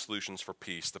worldly solutions for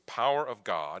peace, the power of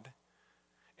God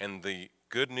and the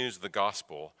good news of the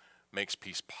gospel makes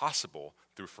peace possible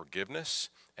through forgiveness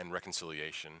and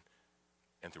reconciliation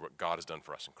and through what God has done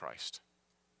for us in Christ.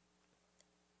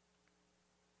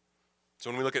 So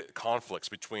when we look at conflicts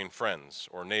between friends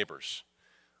or neighbors,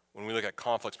 when we look at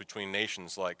conflicts between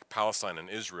nations like Palestine and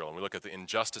Israel, and we look at the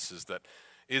injustices that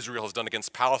Israel has done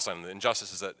against Palestine, the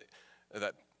injustices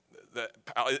that that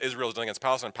Israel has done against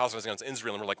Palestine, Palestine has done against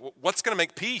Israel, and we're like, what's going to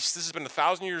make peace? This has been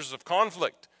 1,000 years of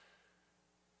conflict.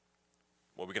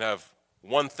 Well, we can have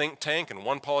one think tank and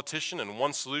one politician and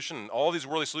one solution, and all these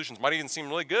worldly solutions might even seem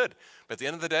really good. But at the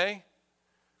end of the day,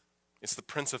 it's the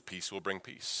Prince of Peace who will bring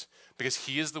peace, because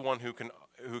he is the one who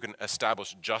can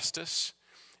establish justice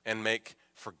and make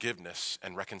forgiveness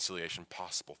and reconciliation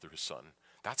possible through his Son.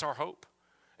 That's our hope.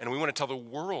 And we want to tell the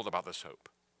world about this hope.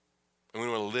 And we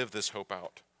want to live this hope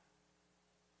out.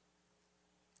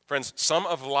 Friends, some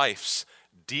of life's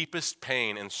deepest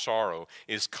pain and sorrow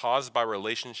is caused by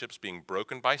relationships being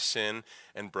broken by sin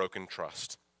and broken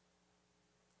trust.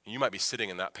 You might be sitting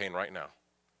in that pain right now.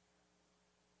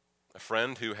 A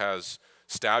friend who has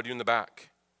stabbed you in the back.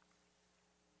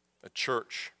 A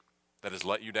church that has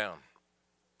let you down.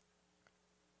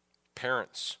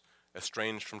 Parents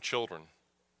estranged from children.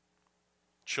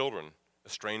 Children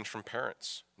estranged from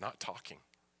parents, not talking.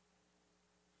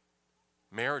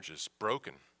 Marriages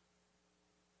broken.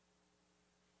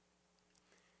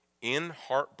 In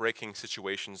heartbreaking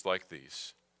situations like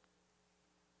these,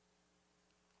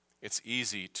 it's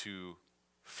easy to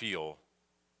feel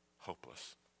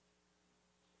hopeless.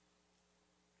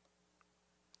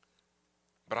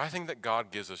 But I think that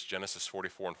God gives us Genesis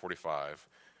 44 and 45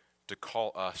 to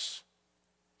call us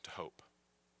to hope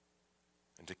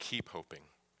and to keep hoping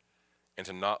and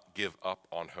to not give up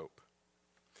on hope.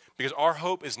 Because our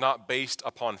hope is not based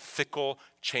upon fickle,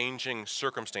 changing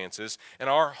circumstances, and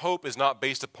our hope is not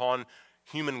based upon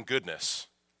human goodness.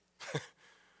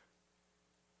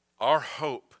 Our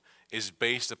hope is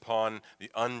based upon the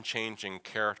unchanging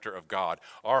character of God.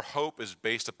 Our hope is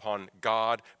based upon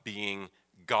God being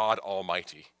God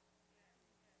Almighty.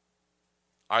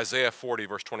 Isaiah 40,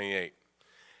 verse 28.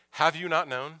 Have you not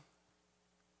known?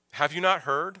 Have you not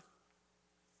heard?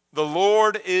 The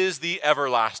Lord is the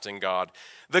everlasting God,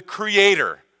 the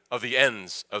creator of the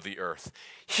ends of the earth.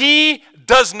 He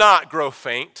does not grow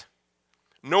faint,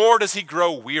 nor does he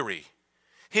grow weary.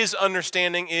 His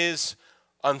understanding is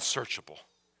unsearchable.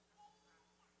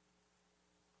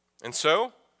 And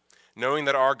so, knowing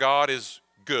that our God is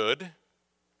good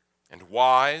and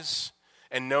wise,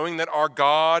 and knowing that our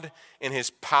God in his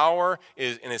power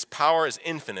is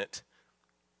infinite,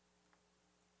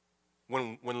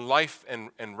 when life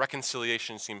and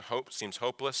reconciliation seems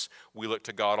hopeless, we look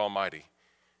to God Almighty.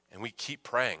 And we keep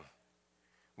praying.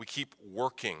 We keep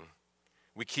working.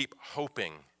 We keep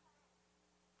hoping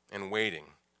and waiting.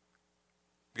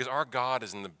 Because our God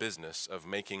is in the business of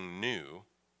making new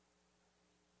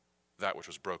that which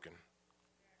was broken.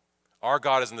 Our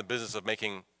God is in the business of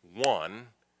making one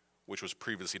which was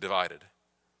previously divided.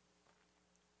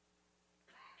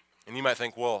 And you might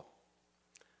think, well,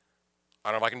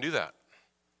 I don't know if I can do that.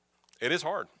 It is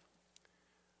hard.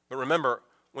 But remember,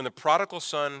 when the prodigal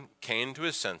son came to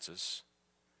his senses,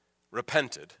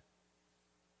 repented,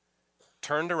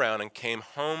 turned around and came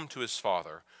home to his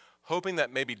father, hoping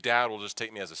that maybe dad will just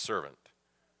take me as a servant,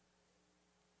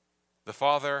 the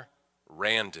father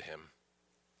ran to him,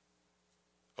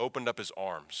 opened up his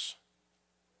arms,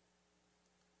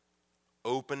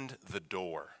 opened the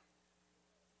door,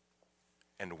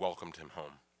 and welcomed him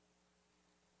home.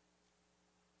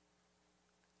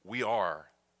 We are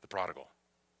the prodigal.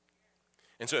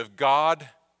 And so if God,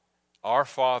 our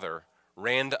Father,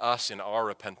 ran to us in our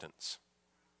repentance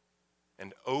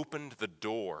and opened the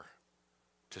door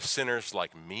to sinners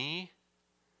like me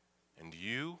and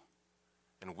you,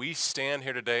 and we stand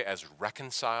here today as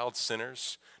reconciled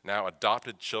sinners, now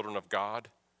adopted children of God,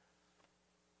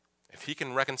 if he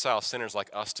can reconcile sinners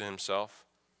like us to himself,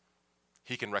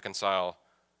 he can reconcile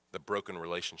the broken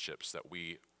relationships that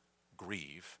we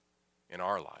grieve in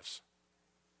our lives.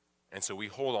 And so we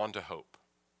hold on to hope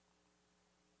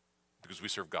because we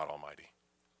serve God Almighty.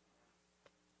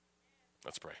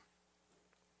 Let's pray.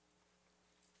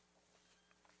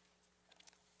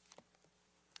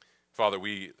 Father,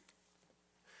 we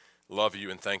love you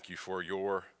and thank you for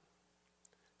your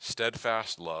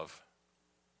steadfast love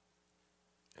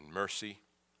and mercy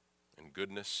and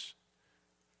goodness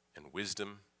and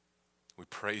wisdom. We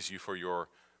praise you for your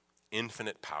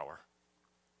infinite power.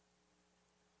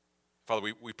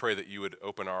 Father, we pray that you would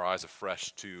open our eyes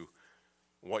afresh to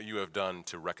what you have done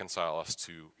to reconcile us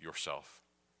to yourself.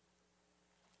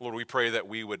 Lord, we pray that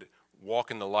we would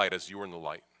walk in the light as you are in the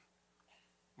light.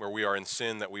 Where we are in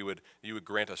sin, that you would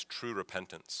grant us true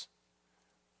repentance.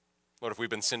 Lord, if we've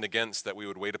been sinned against, that we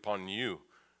would wait upon you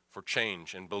for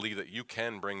change and believe that you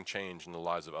can bring change in the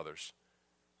lives of others.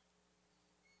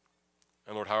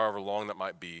 And Lord, however long that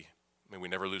might be, may we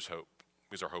never lose hope,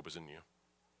 because our hope is in you.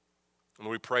 And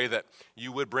we pray that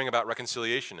you would bring about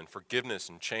reconciliation and forgiveness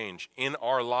and change in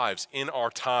our lives, in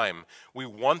our time. We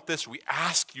want this, we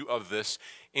ask you of this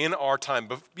in our time,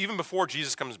 even before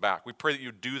Jesus comes back. We pray that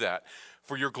you do that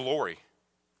for your glory.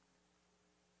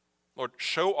 Lord,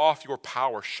 show off your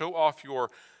power, show off your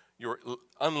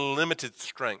unlimited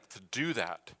strength to do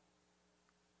that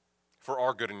for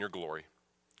our good and your glory.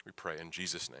 We pray in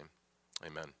Jesus' name.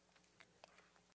 Amen.